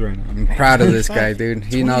guy's goals right now. I'm proud of this guy, dude.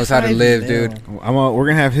 He knows how to 25 live, mil. dude. We're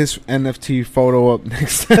gonna have his NFT photo up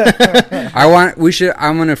next.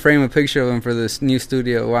 I'm gonna frame a picture of him for this new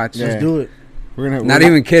studio. Watch. Yeah. Let's do it. Not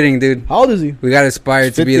even kidding, dude. How old is he? We got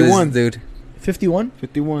aspired to be 51. this dude. 51.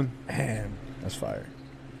 51 Damn, that's fire.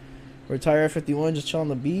 Retire at 51, just chill on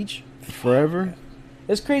the beach. forever.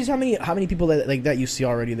 It's crazy how many people like that you see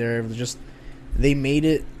already there. Just they made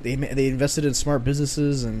it. They invested in smart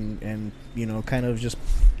businesses and kind of just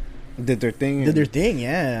Did their thing. did their thing.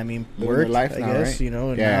 Yeah, I mean, Living their worked. life I now, guess right?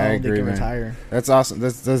 and Yeah, now I they agree, can man. retire. That's awesome.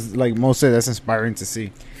 That's like most say. That's inspiring to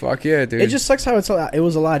see. Fuck yeah, dude. It just sucks how it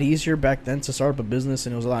was a lot easier back then to start up a business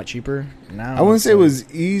and it was a lot cheaper. Now I wouldn't it's say it like-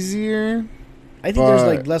 was easier. I think there's but-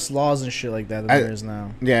 like less laws and shit like that than there is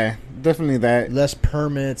now. Yeah, definitely that. Less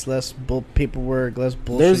permits, less paperwork, less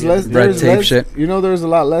bullshit. There's you have less. to do. Red There's tape less, shit. You know, there's a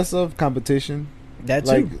lot less of competition. That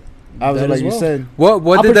too. Like obviously, That like as you well. said, what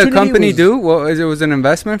did the Opportunity company was- do? What was it? Was an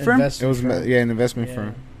investment firm? it was an investment Yeah.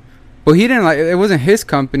 firm. But he didn't Oh, it wasn't his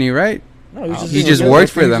company, right? No, he was just He doing just his worked own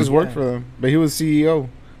for thing. them. He just worked for them, but he was CEO.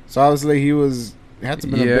 So obviously he had to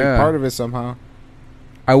be a big Yeah. part of it somehow.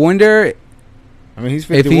 I wonder I mean, he's if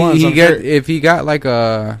 51. so if he got like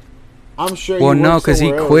a I'm sure. well, no, worked because he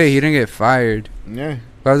somewhere quit. else. He didn't get fired. Yeah.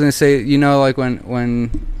 But I was gonna say, like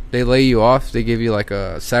when they lay you off, they give you like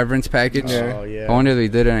a severance package. Yeah. Oh yeah. I wonder if they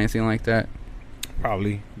did anything like that.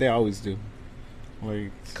 Probably. They always do.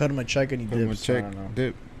 Like Cut him a check and he put him a dips. check. I don't know.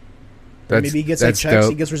 Dip. That's, Maybe he gets like that's checks.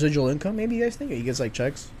 He dope. gets residual income. Maybe you guys think he gets like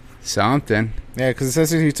checks. Something. Yeah, because it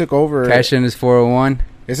says that he took over. Cash in his 401.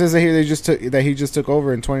 It says that he just took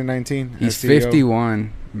over in 2019. He's as CEO.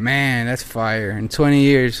 51. Man, that's fire. In 20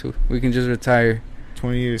 years, we can just retire.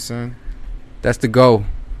 20 years, son. That's the goal.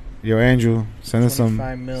 Yo, Andrew, send us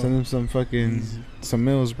 25 mil. Send him some fucking Easy. some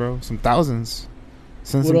mills, bro. Some thousands.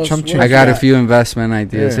 Send What some else- chump what change. I got a got? few investment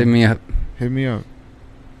ideas. Yeah. Hit me up. Hit me up.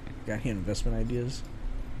 Got any investment ideas?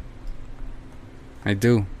 I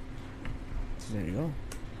do. There you go.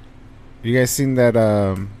 You guys seen that?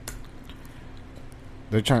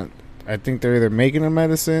 They're trying. I think they're either making a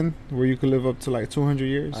medicine where you could live up to like 200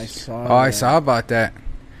 years. I saw. Oh, I that. saw about that.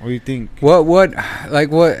 What do you think? What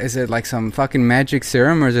is it, like some fucking magic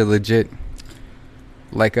serum, or is it legit?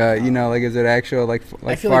 Like like is it actual like I feel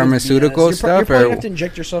like it's pharmaceutical BS. You're stuff, probably or have to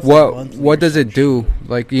inject yourself what monthly what or does some it do? shit.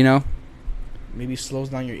 Like Maybe slows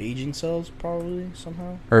down your aging cells, probably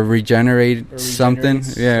somehow. or regenerate Or something?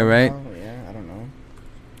 regenerates Yeah, right. somehow. Yeah, I don't know.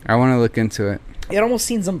 I want to look into it. It almost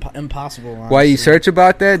seems impossible. Honestly. While you search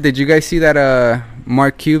about that, did you guys see that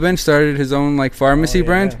Mark Cuban started his own like pharmacy Oh, yeah,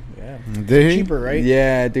 brand? Yeah. Did he? Cheaper, right?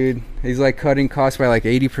 Yeah, dude. He's like cutting costs by like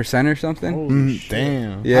 80% or something. Holy shit.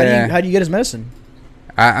 Damn. Yeah. How do you get his medicine?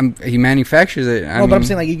 He manufactures it. No, but I'm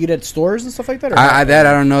saying like you get it at stores and stuff like that. Or I not?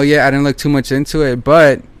 don't know yet. I didn't look too much into it,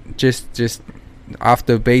 but just off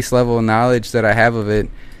the base level of knowledge that I have of it,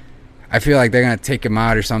 I feel like they're gonna take him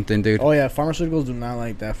out or something, dude. Oh yeah, pharmaceuticals do not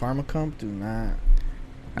like that. Pharmacomp do not.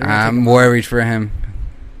 They're gonna take I'm him out. worried for him.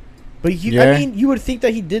 But Yeah. I mean, you would think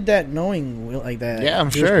that he did that knowing like that. Yeah, I'm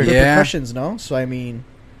There's sure. The Yeah. repercussions, no. So I mean,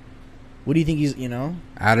 what do you think he's?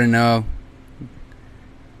 I don't know.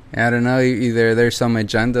 Either there's some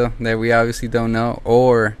agenda that we obviously don't know,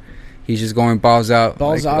 or he's just going balls out.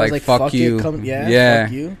 Balls out, like fuck you. Yeah,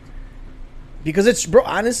 fuck you. Because it's, bro,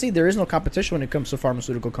 honestly, there is no competition when it comes to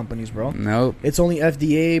pharmaceutical companies, bro. Nope. It's only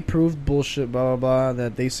FDA approved bullshit, blah, blah, blah,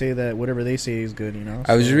 that they say that whatever they say is good, you know?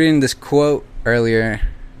 I was reading this quote earlier.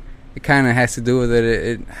 It kind of has to do with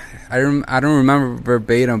it. I don't remember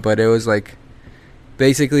verbatim, but it was like,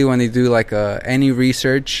 basically when they do like any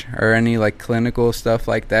research or any like clinical stuff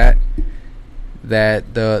like that,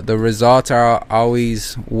 that the results are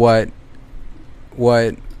always what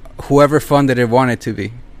whoever funded it wanted to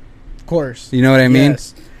be. Course. You know what I mean?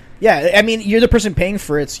 Yes. Yeah, I mean, you're the person paying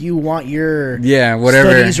for it, so you want your whatever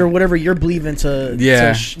studies or whatever you're believing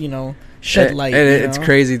to shed light. It's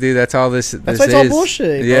crazy, dude. That's all this. That's why it's all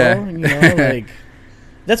bullshit. Yeah, bro. You know, like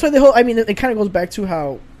that's why the whole. I mean, it kind of goes back to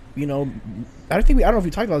how I don't know if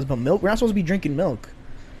we talked about this, but milk. We're not supposed to be drinking milk.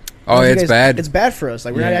 Oh, it's bad. It's bad for us.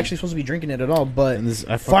 Like we're not actually supposed to be drinking it at all. But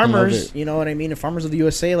farmers, you know what I mean? The farmers of the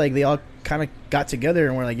USA, like they all kind of got together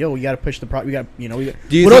and we're like, "Yo, we got to push the product. We got,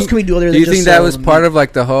 what else can we do other than?" Do you just think that was part of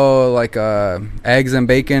like the whole like eggs and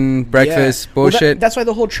bacon breakfast bullshit? Well, that's why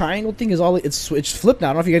the whole triangle thing is all it's flipped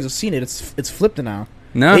now. I don't know if you guys have seen it. It's flipped now.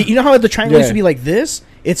 No, you know how the triangle used to be like this?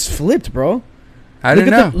 It's flipped, bro. I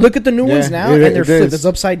don't know. Look at the new ones now, and they're flipped. It's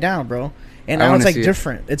upside down, bro. And now it's like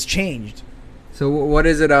different. It's changed. So what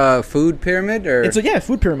is it? A food pyramid or? It's a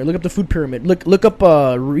food pyramid. Look up the food pyramid. Look up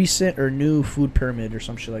a recent or new food pyramid or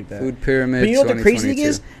some shit like that. Food pyramid. But you know what the crazy thing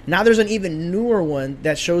is? Now there's an even newer one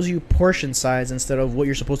that shows you portion size instead of what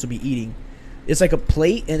you're supposed to be eating. It's like a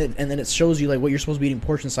plate, and then it shows you like what you're supposed to be eating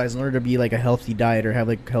portion size in order to be like a healthy diet or have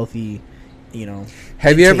like healthy,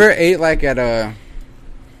 Have you ever ate like at a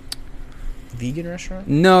vegan restaurant?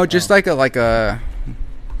 No, just like a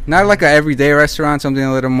not like a everyday restaurant, something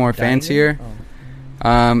a little more fancier.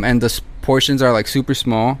 And the portions are like super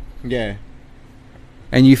small. Yeah.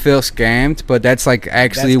 And you feel scammed, but that's like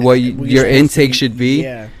actually what your intake should be.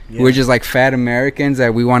 Yeah. We're just like fat Americans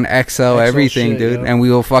that we want XL everything, shit, dude, yep. and we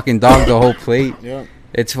will fucking dog the whole plate. Yep.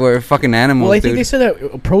 It's for fucking animals. Well, I think dude. they said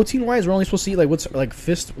that protein wise, we're only supposed to eat like what's like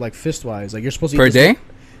fist wise. Like you're supposed to per eat day.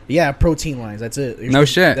 Yeah, protein wise, that's it. No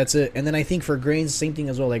shit. That's it. And then I think for grains, same thing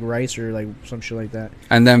as well, like rice or like some shit like that.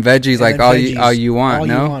 And then veggies, And like then all veggies, you want. all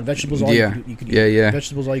No, you want. Vegetables, all Yeah. you could eat. Yeah.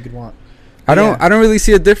 Vegetables, all you could want. I don't really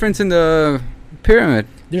see a difference in the pyramid.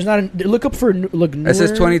 There's not. Look up for look. It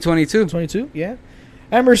says 2022. 22. Yeah,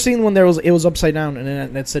 I remember seeing when it was upside down and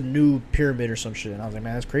then that said new pyramid or some shit. And I was like,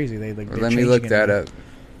 man, that's crazy. Let me look that up.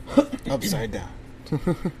 Upside down.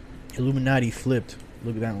 Illuminati flipped.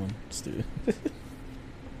 Look at that one, stupid.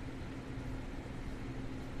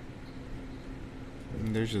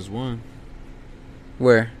 There's just one.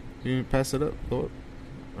 Where? You can pass it up. Go up.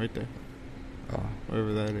 Right there. Oh.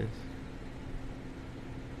 Wherever that is.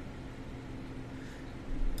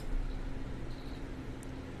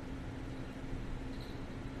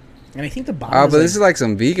 And I think the bottom. Oh, but this is like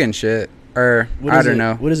some vegan shit, or I don't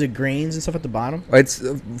know. What is it? Grains and stuff at the bottom. It's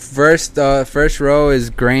first row is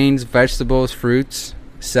grains, vegetables, fruits.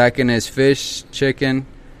 Second is fish, chicken,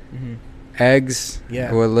 eggs.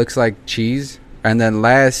 Yeah. What looks like cheese, and then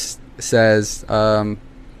last says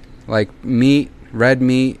like meat, red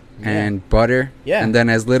meat, and butter. Yeah. And then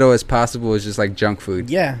as little as possible is just like junk food.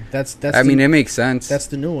 Yeah, that's. I mean, it makes sense. That's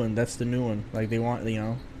the new one. Like they want,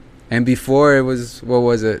 And before it was, what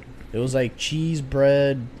was it? It was like cheese,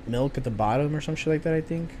 bread, milk at the bottom or some shit like that, I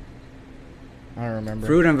think. I don't remember.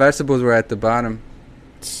 Fruit and vegetables were at the bottom.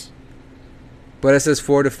 But it says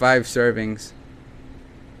 4 to 5 servings.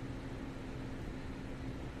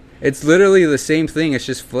 It's literally the same thing. It's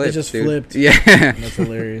just flipped. It's just dude. flipped. Yeah. That's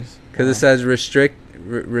hilarious. Because it says restrict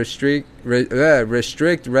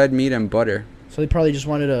red meat and butter. So they probably just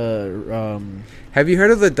wanted a... Have you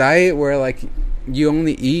heard of the diet where like you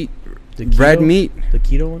only eat the keto, red meat? The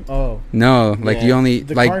keto one? Oh. No, like you only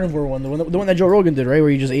the like carnivore one, the one that Joe Rogan did, right? Where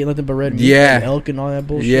you just ate nothing but red meat, and elk and all that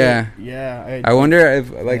bullshit. Yeah. Yeah. I wonder if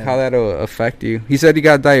how that'll affect you. He said he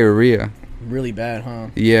got diarrhea. Really bad, huh?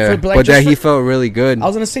 Yeah, but that he felt really good. I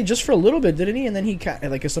was gonna say just for a little bit, didn't he? And then he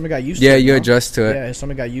like his stomach got used to it. Yeah, you adjust to it. Yeah, his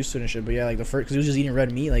stomach got used to it and shit. But yeah, like the first, because he was just eating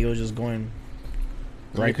red meat, like it was just going.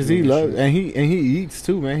 Right, because he loves and he eats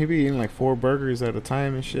too, man. He be eating like 4 burgers at a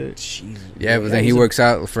time and shit. Jesus. Yeah, but then he works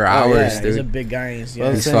out for hours, dude. He's a big guy. He's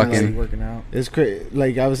fucking working out. It's crazy.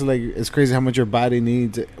 Like I was like, it's crazy how much your body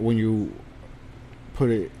needs when you put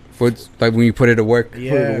it. Like when you put it to work.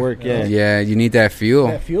 Yeah. Put it to work. Yeah. Yeah, you need that fuel.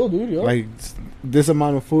 That fuel, dude. Yo. Like this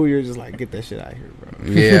amount of food, you're just like, get that shit out of here, bro.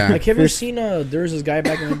 Yeah. Like, have you ever seen there was this guy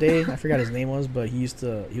back in the day, I forgot his name was, but he used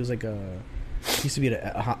to be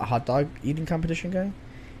a hot dog eating competition guy.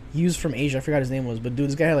 He was from Asia, I forgot his name was, but dude,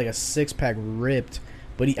 this guy had like a 6-pack ripped,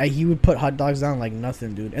 But he would put hot dogs down like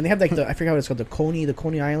nothing, dude. And they have like I forgot what it's called, the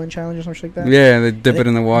Coney Island challenge or something like that. Yeah, they dip it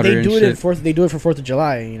in the water. They do and it shit. They do it for 4th of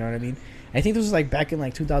July. You know what I mean? I think this was like back in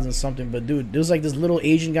like 2000 something. But dude, there was like this little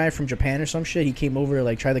Asian guy from Japan or some shit. He came over to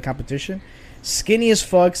like try the competition. Skinny as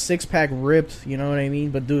fuck, 6-pack ripped. You know what I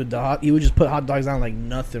mean? But dude, he would just put hot dogs down like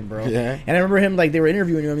nothing, bro. Yeah. And I remember him like they were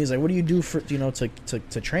interviewing him. He's like, "What do you do for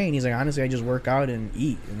to train?" He's like, "Honestly, I just work out and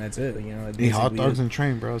eat, and that's it." You know, that's Eat hot basically dogs it. and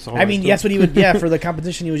train, bro. That's all I mean, do. that's what he would. Yeah, for the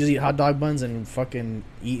competition, he would just eat hot dog buns and fucking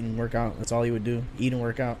eat and work out. That's all he would do. Eat and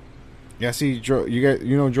work out. Yeah, see, Joe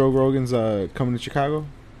Rogan's coming to Chicago.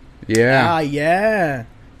 Yeah, Yeah.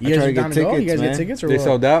 I You tried guys to get are down to go? You tickets, guys man. get tickets or they what?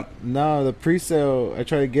 sold out. No, the pre-sale. I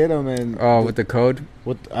tried to get them, and With the code.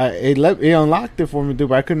 it unlocked it for me, dude.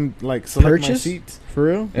 But I couldn't like select my Purchase? seats. For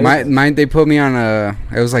real? Mine, they put me on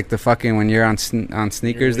it was like the fucking when you're on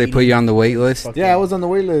sneakers, they put you on the wait list. Fuck Yeah, I was on the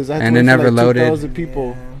wait list. I had And to it wait for, never like, loaded. 2,000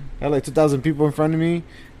 people. I had like 2,000 people in front of me,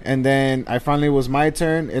 and then I finally was my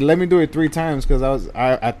turn. It let me do it 3 times because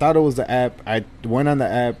I thought it was the app. I went on the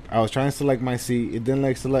app. I was trying to select my seat. It didn't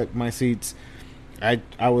like select my seats.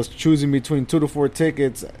 I was choosing between 2 to 4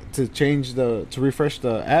 tickets to refresh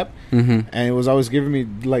the app, Mm-hmm. and it was always giving me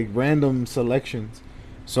like random selections.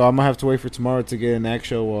 So I'm gonna have to wait for tomorrow to get an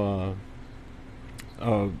actual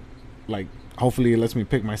like hopefully it lets me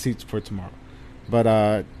pick my seats for tomorrow.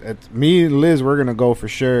 But me and Liz, we're gonna go for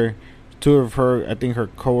sure. 2 of her, I think her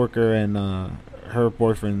coworker and her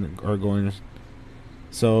boyfriend are going.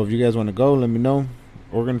 So if you guys want to go, let me know.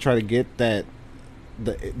 We're gonna try to get that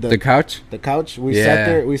The couch. the couch. We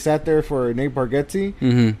Yeah. sat there for Nate Bargatze,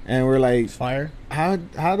 Mm-hmm. and we're like, It's fire.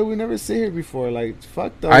 how do we never sit here before? Like,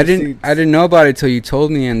 fuck those I seats. didn't know about it till you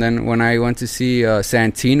told me, and then when I went to see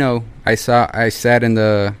Santino, I sat in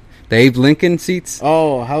the Abe Lincoln seats.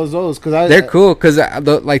 Oh, how's those? Because They're cool because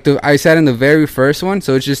I sat in the very first one,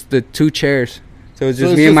 so it's just the 2 chairs. So it's So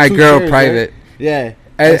just it's me and just my 2 girl chairs, private. Yeah.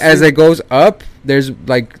 As it goes up, there's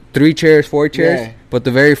like 3 chairs, 4 chairs, Yeah. but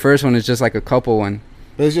the very first one is just like a couple one.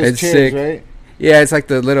 But it's just It's chairs, sick. right? Yeah, it's like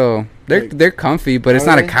the little. They're Like- they're comfy, but it's Are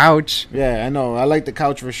not a they? couch. Yeah, I know. I like the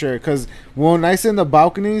couch for sure. Because when I sit in the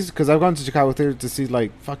balconies, because I've gone to Chicago Theater to see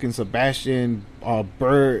like fucking Sebastian,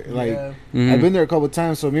 Burt, like Mhm. I've been there a couple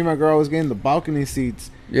times. So me and my girl was getting the balcony seats,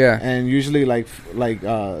 Yeah, and usually like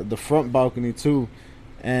the front balcony too.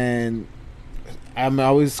 And I'm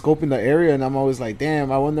always scoping the area, and I'm always like,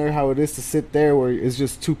 damn, I wonder how it is to sit there where it's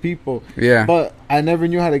just 2 people. yeah. But I never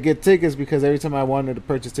knew how to get tickets because every time I wanted to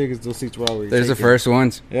purchase tickets, those seats were already There's the taken. first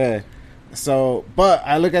ones. Yeah. So, but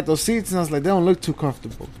I look at those seats and I was like, they don't look too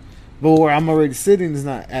comfortable. But where I'm already sitting is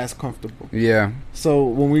not as comfortable. Yeah. So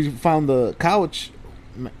when we found the couch,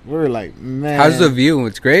 we were like, man, How's the view?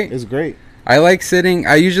 It's great. It's great. I like sitting.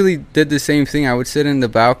 I usually did the same thing. I would sit in the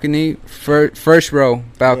balcony, first row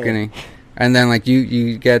balcony, and then like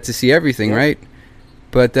you get to see everything, Yeah. right?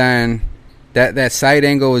 But then that side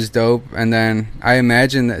angle was dope, and then I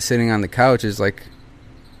imagine that sitting on the couch is like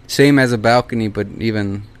same as a balcony, but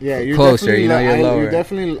even Yeah, you're closer. definitely You know, you're lower. You're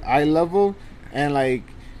definitely eye level, and like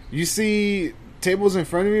you see tables in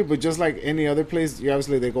front of you, but just like any other place, you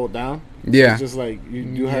obviously they go down. Yeah. It's just like you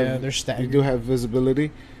do Yeah, have they're you staggered. do have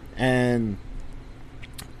visibility, and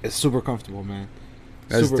it's super comfortable, man.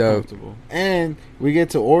 That's super dope. comfortable, and we get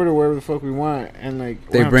to order wherever the fuck we want, and like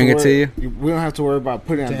we They don't have bring it to worry- you? We don't have to worry about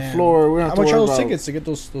putting it on the Damn. floor. We don't How have to much worry are those about tickets to get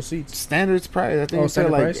those seats? standards price. I think Oh, it's like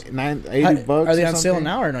standard price? $80 bucks. Are they or on sale something.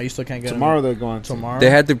 now or no? You still can't get Tomorrow them they're going. tomorrow. They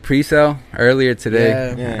had the pre-sale earlier today,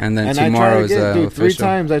 Yeah. Yeah. and then I tried tomorrow to is get, dude, 3 official.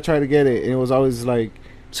 times I tried to get it, and it was always like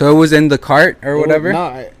So it was in the cart or whatever.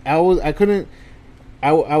 No, I couldn't.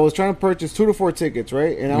 I was trying to purchase 2 to 4 tickets,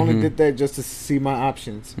 right? And I only Mhm. did that just to see my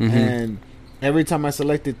options. Mhm. And every time I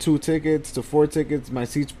selected 2 tickets to 4 tickets,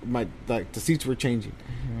 the seats were changing,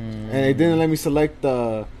 and it didn't let me select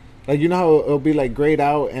the like you know how it'll be like grayed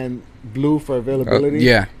out and blue for availability.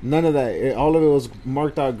 Yeah. None of that. All of it was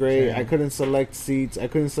marked out gray. Yeah. I couldn't select seats. I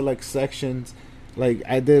couldn't select sections. Like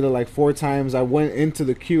I did it like 4 times. I went into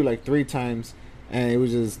the queue like 3 times, and it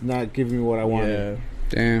was just not giving me what I wanted. Yeah.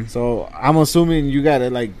 Damn. So I'm assuming you gotta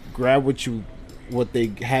like grab what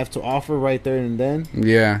they have to offer right there and then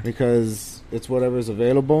Yeah. because it's whatever's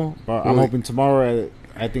available. But I'm Well, hoping tomorrow at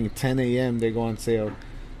I think 10 a.m. they go on sale.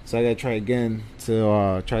 So I gotta try again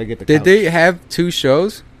to try to get the. Did couch. they have 2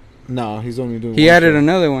 shows? No, he's only doing. He one added show.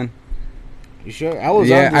 another one. You sure? I was.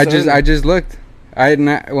 Yeah, on I early. just looked.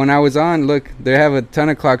 When I was on, look, they have a 10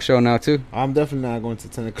 o'clock show now too. I'm definitely not going to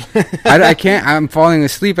 10 o'clock. I can't. I'm falling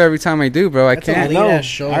asleep every time I do, bro. I That's a I can't. late know. ass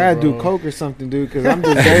show, I gotta do bro. coke or something, dude. Because I'm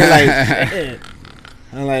just very like, Shit.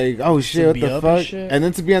 I'm like, oh shit, To what be the up and fuck? shit? And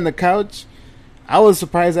then to be on the couch, I was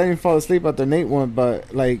surprised I didn't fall asleep at the Nate one,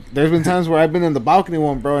 but like, there's been times where I've been in the balcony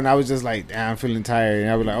one, bro, and I was just like, damn, I'm feeling tired, and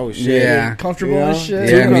I was like, oh shit, Yeah. Comfortable You know? and shit.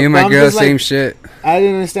 Yeah, me and my I'm girl, just like- same shit. I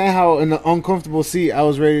didn't understand how in the uncomfortable seat I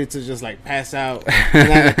was ready to just like pass out,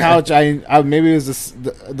 and on the couch, I maybe it was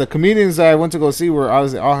the comedians that I went to go see were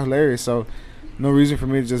obviously all hilarious, so no reason for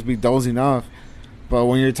me to just be dozing off. But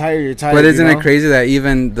when you're tired, you're tired. But isn't you know? it crazy that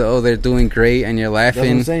even though they're doing great and you're That's what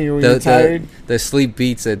laughing, I'm saying. When you're tired the sleep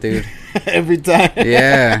beats it, dude. every time.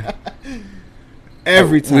 Yeah.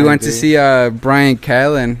 Every time. We went to dude. see Brian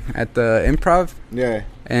Callen at the Improv, Yeah.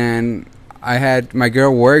 and I had my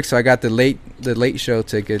girl work, so I got the late show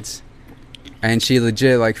tickets, and she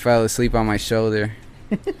legit like fell asleep on my shoulder.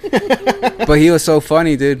 But he was so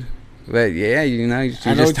funny, dude. But yeah, you know, you're I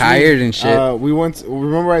know just what you tired mean. and shit. We went.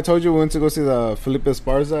 Remember, I told you we went to go see the Felipe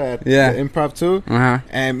Esparza at Yeah. the Improv too. Uh-huh.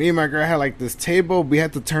 And me and my girl had like this table. We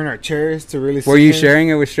had to turn our chairs to really. Were sit you in. sharing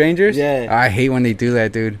it with strangers? Yeah. I hate when they do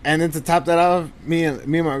that, dude. And then to top that off, me and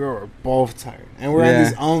my girl were both tired, and we're Yeah. in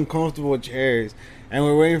these uncomfortable chairs, and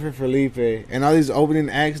we're waiting for Felipe. And all these opening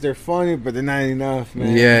acts, they're funny, but they're not enough,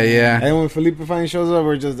 man. Yeah, yeah. And when Felipe finally shows up,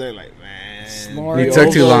 we're just there like, man, Snoring. You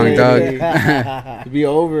took too long, already. dog. Be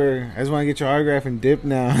over. I just want to get your autograph and dip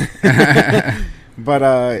now. But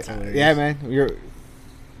hilarious. yeah, man,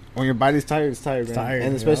 when your body's tired, it's tired, It's man. tired,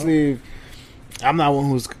 And you especially, I'm not one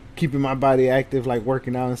who's keeping my body active, like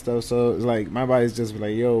working out and stuff. So it's like my body's just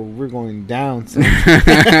like, yo, we're going down. son.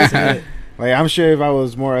 Like I'm sure if I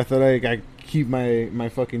was more athletic, I keep my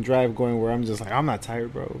fucking drive going. Where I'm just like, I'm not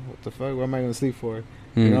tired, bro. What the fuck? What am I gonna sleep for?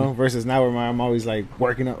 You know, versus now where I'm always like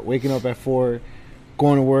waking up at 4,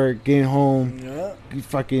 going to work, getting home, Yeah.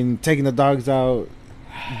 fucking taking the dogs out,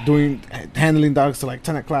 handling dogs till like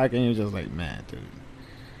 10 o'clock, and you're just like, man, dude,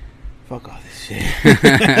 fuck all this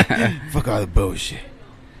shit, fuck all the bullshit.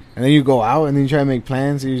 And then you go out and then you try to make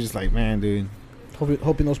plans, and you're just like, man, dude,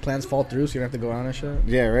 Hoping those plans fall through so you don't have to go out and shit.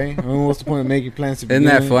 yeah, right. I mean, what's the point of making plans to Isn't begin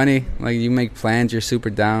that with? funny? Like you make plans, you're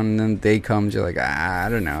super down, and then day comes, you're like, I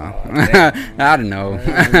don't know, I don't know.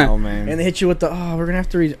 I don't know, man. And they hit you with the, oh, we're gonna have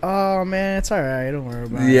to read. Oh man, it's all right. Don't worry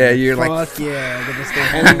about it. Yeah, you're like, fuck yeah. Then just stay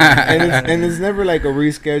and, home. and it's never like a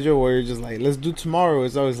reschedule where you're just like, let's do tomorrow.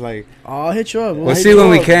 It's always like, Oh, I'll hit you up. we'll hit see you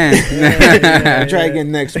when we up. can. Yeah. try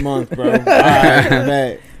again next month, bro. All right, I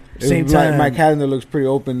bet. Same It's like time. my calendar looks pretty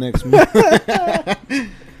open next month.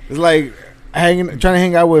 It's like trying to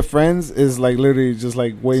hang out with friends is like literally just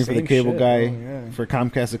like waiting for the Same cable shit, guy bro, yeah. for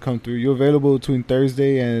Comcast to come through. You available between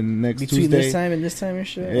Thursday and next Between Tuesday? this time and this time and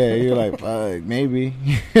shit. Yeah, you're like, fuck, maybe.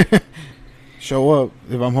 Show up.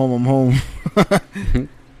 If I'm home, I'm home.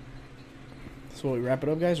 So we wrap it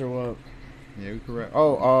up, guys, or what? Yeah, correct.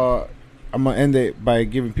 Oh, I'm gonna end it by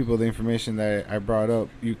giving people the information that I brought up.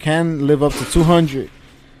 You can live up to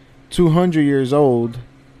 200 years old,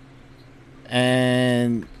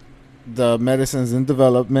 and the medicine's in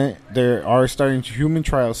development. There are starting human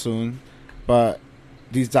trials soon, but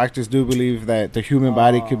these doctors do believe that the human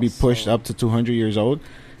body could be pushed so- up to 200 years old.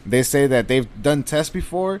 They say that they've done tests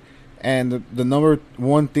before, and the number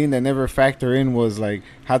one thing that never factored in was like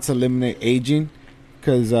how to eliminate aging,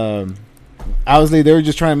 because obviously they were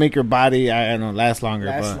just trying to make your body, I don't know, last longer.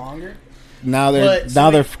 Last but longer? now they're But, so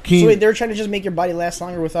they're wait, keen. So wait, they're trying to just make your body last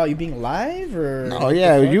longer without you being alive, or? Oh what the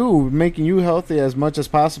yeah, fuck? you making you healthy as much as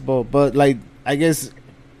possible, but like I guess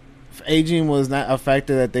aging was not a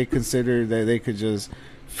factor that they considered that they could just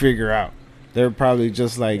figure out. They're probably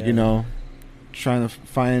just like Yeah. you know trying to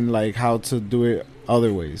find like how to do it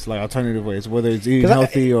other ways, like alternative ways, whether it's eating 'Cause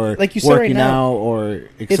healthy or like you said right working now, out or et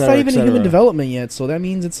It's cetera, not et even in cetera. human development yet, so that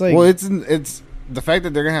means it's like. Well, it's the fact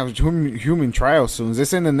that they're gonna have human trials soon. They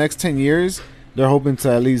say in the next 10 years they're hoping to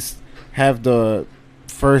at least have the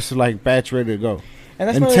first like batch ready to go. and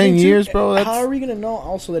that's in my other 10 thing, too. years, bro, that's- How are we gonna know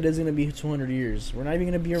also that it's gonna be 200 years? We're not even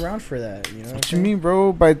gonna be around for that. You know. What you mean,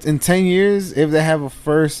 bro? But in 10 years, if they have a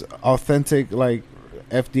first authentic like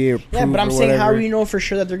FDA approved, Yeah, but I'm or saying, how whatever, do you know for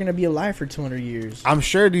sure that they're gonna be alive for 200 years? I'm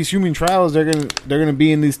sure these human trials they're gonna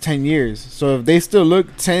be in these 10 years. So if they still look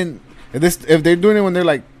 10, if they're doing it when they're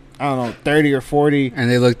like I don't know 30 or 40,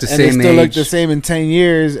 And they look the and they same still look age. the same in 10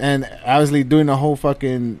 years, and obviously doing the whole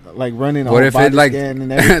fucking like running a What whole if body it like scan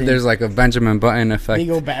and everything. there's like a Benjamin Button They effect?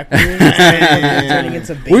 go backwards, turning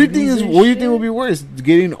into babies. What do you think is? and What do you shit? think would be worse,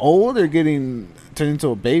 getting old or getting turned into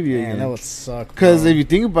a baby Man, again? that would suck. Because bro. if you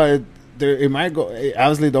think about it, it might go.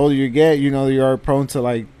 Obviously, the older you get, you know, you are prone to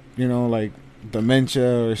like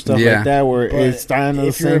dementia or stuff Yeah. like that, where But it's kind of the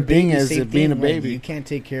if you're a same thing baby, as same it being a thing, like, baby. you can't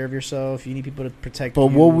take care of yourself. You need people to protect. But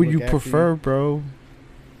you, what would look you after prefer, bro?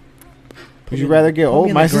 Would you rather get put me old?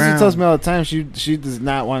 in My the sister ground. tells me all the time she does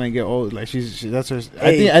not want to get old. Like she that's her.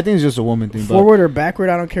 Hey. I think it's just a woman thing. But Forward or backward,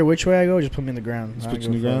 I don't care which way I go. Just put me in the ground. just I put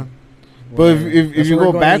don't you in give the a ground. fuck. But Whatever. if That's you where go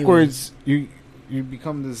we're going backwards, you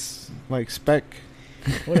become this like speck.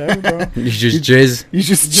 anyways. Whatever, bro. You just jizz. You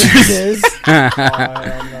just Jizz. Oh,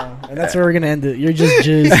 hell no. And that's where we're gonna end it. You're just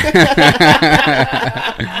jizz.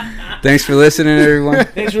 Thanks for listening, everyone.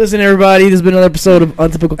 Thanks for listening, everybody. This has been another episode of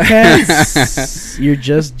Untypical Cats. You're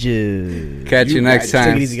just jizz. Catch you next Take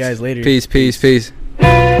time. it easy, guys. Later. Peace, peace, peace.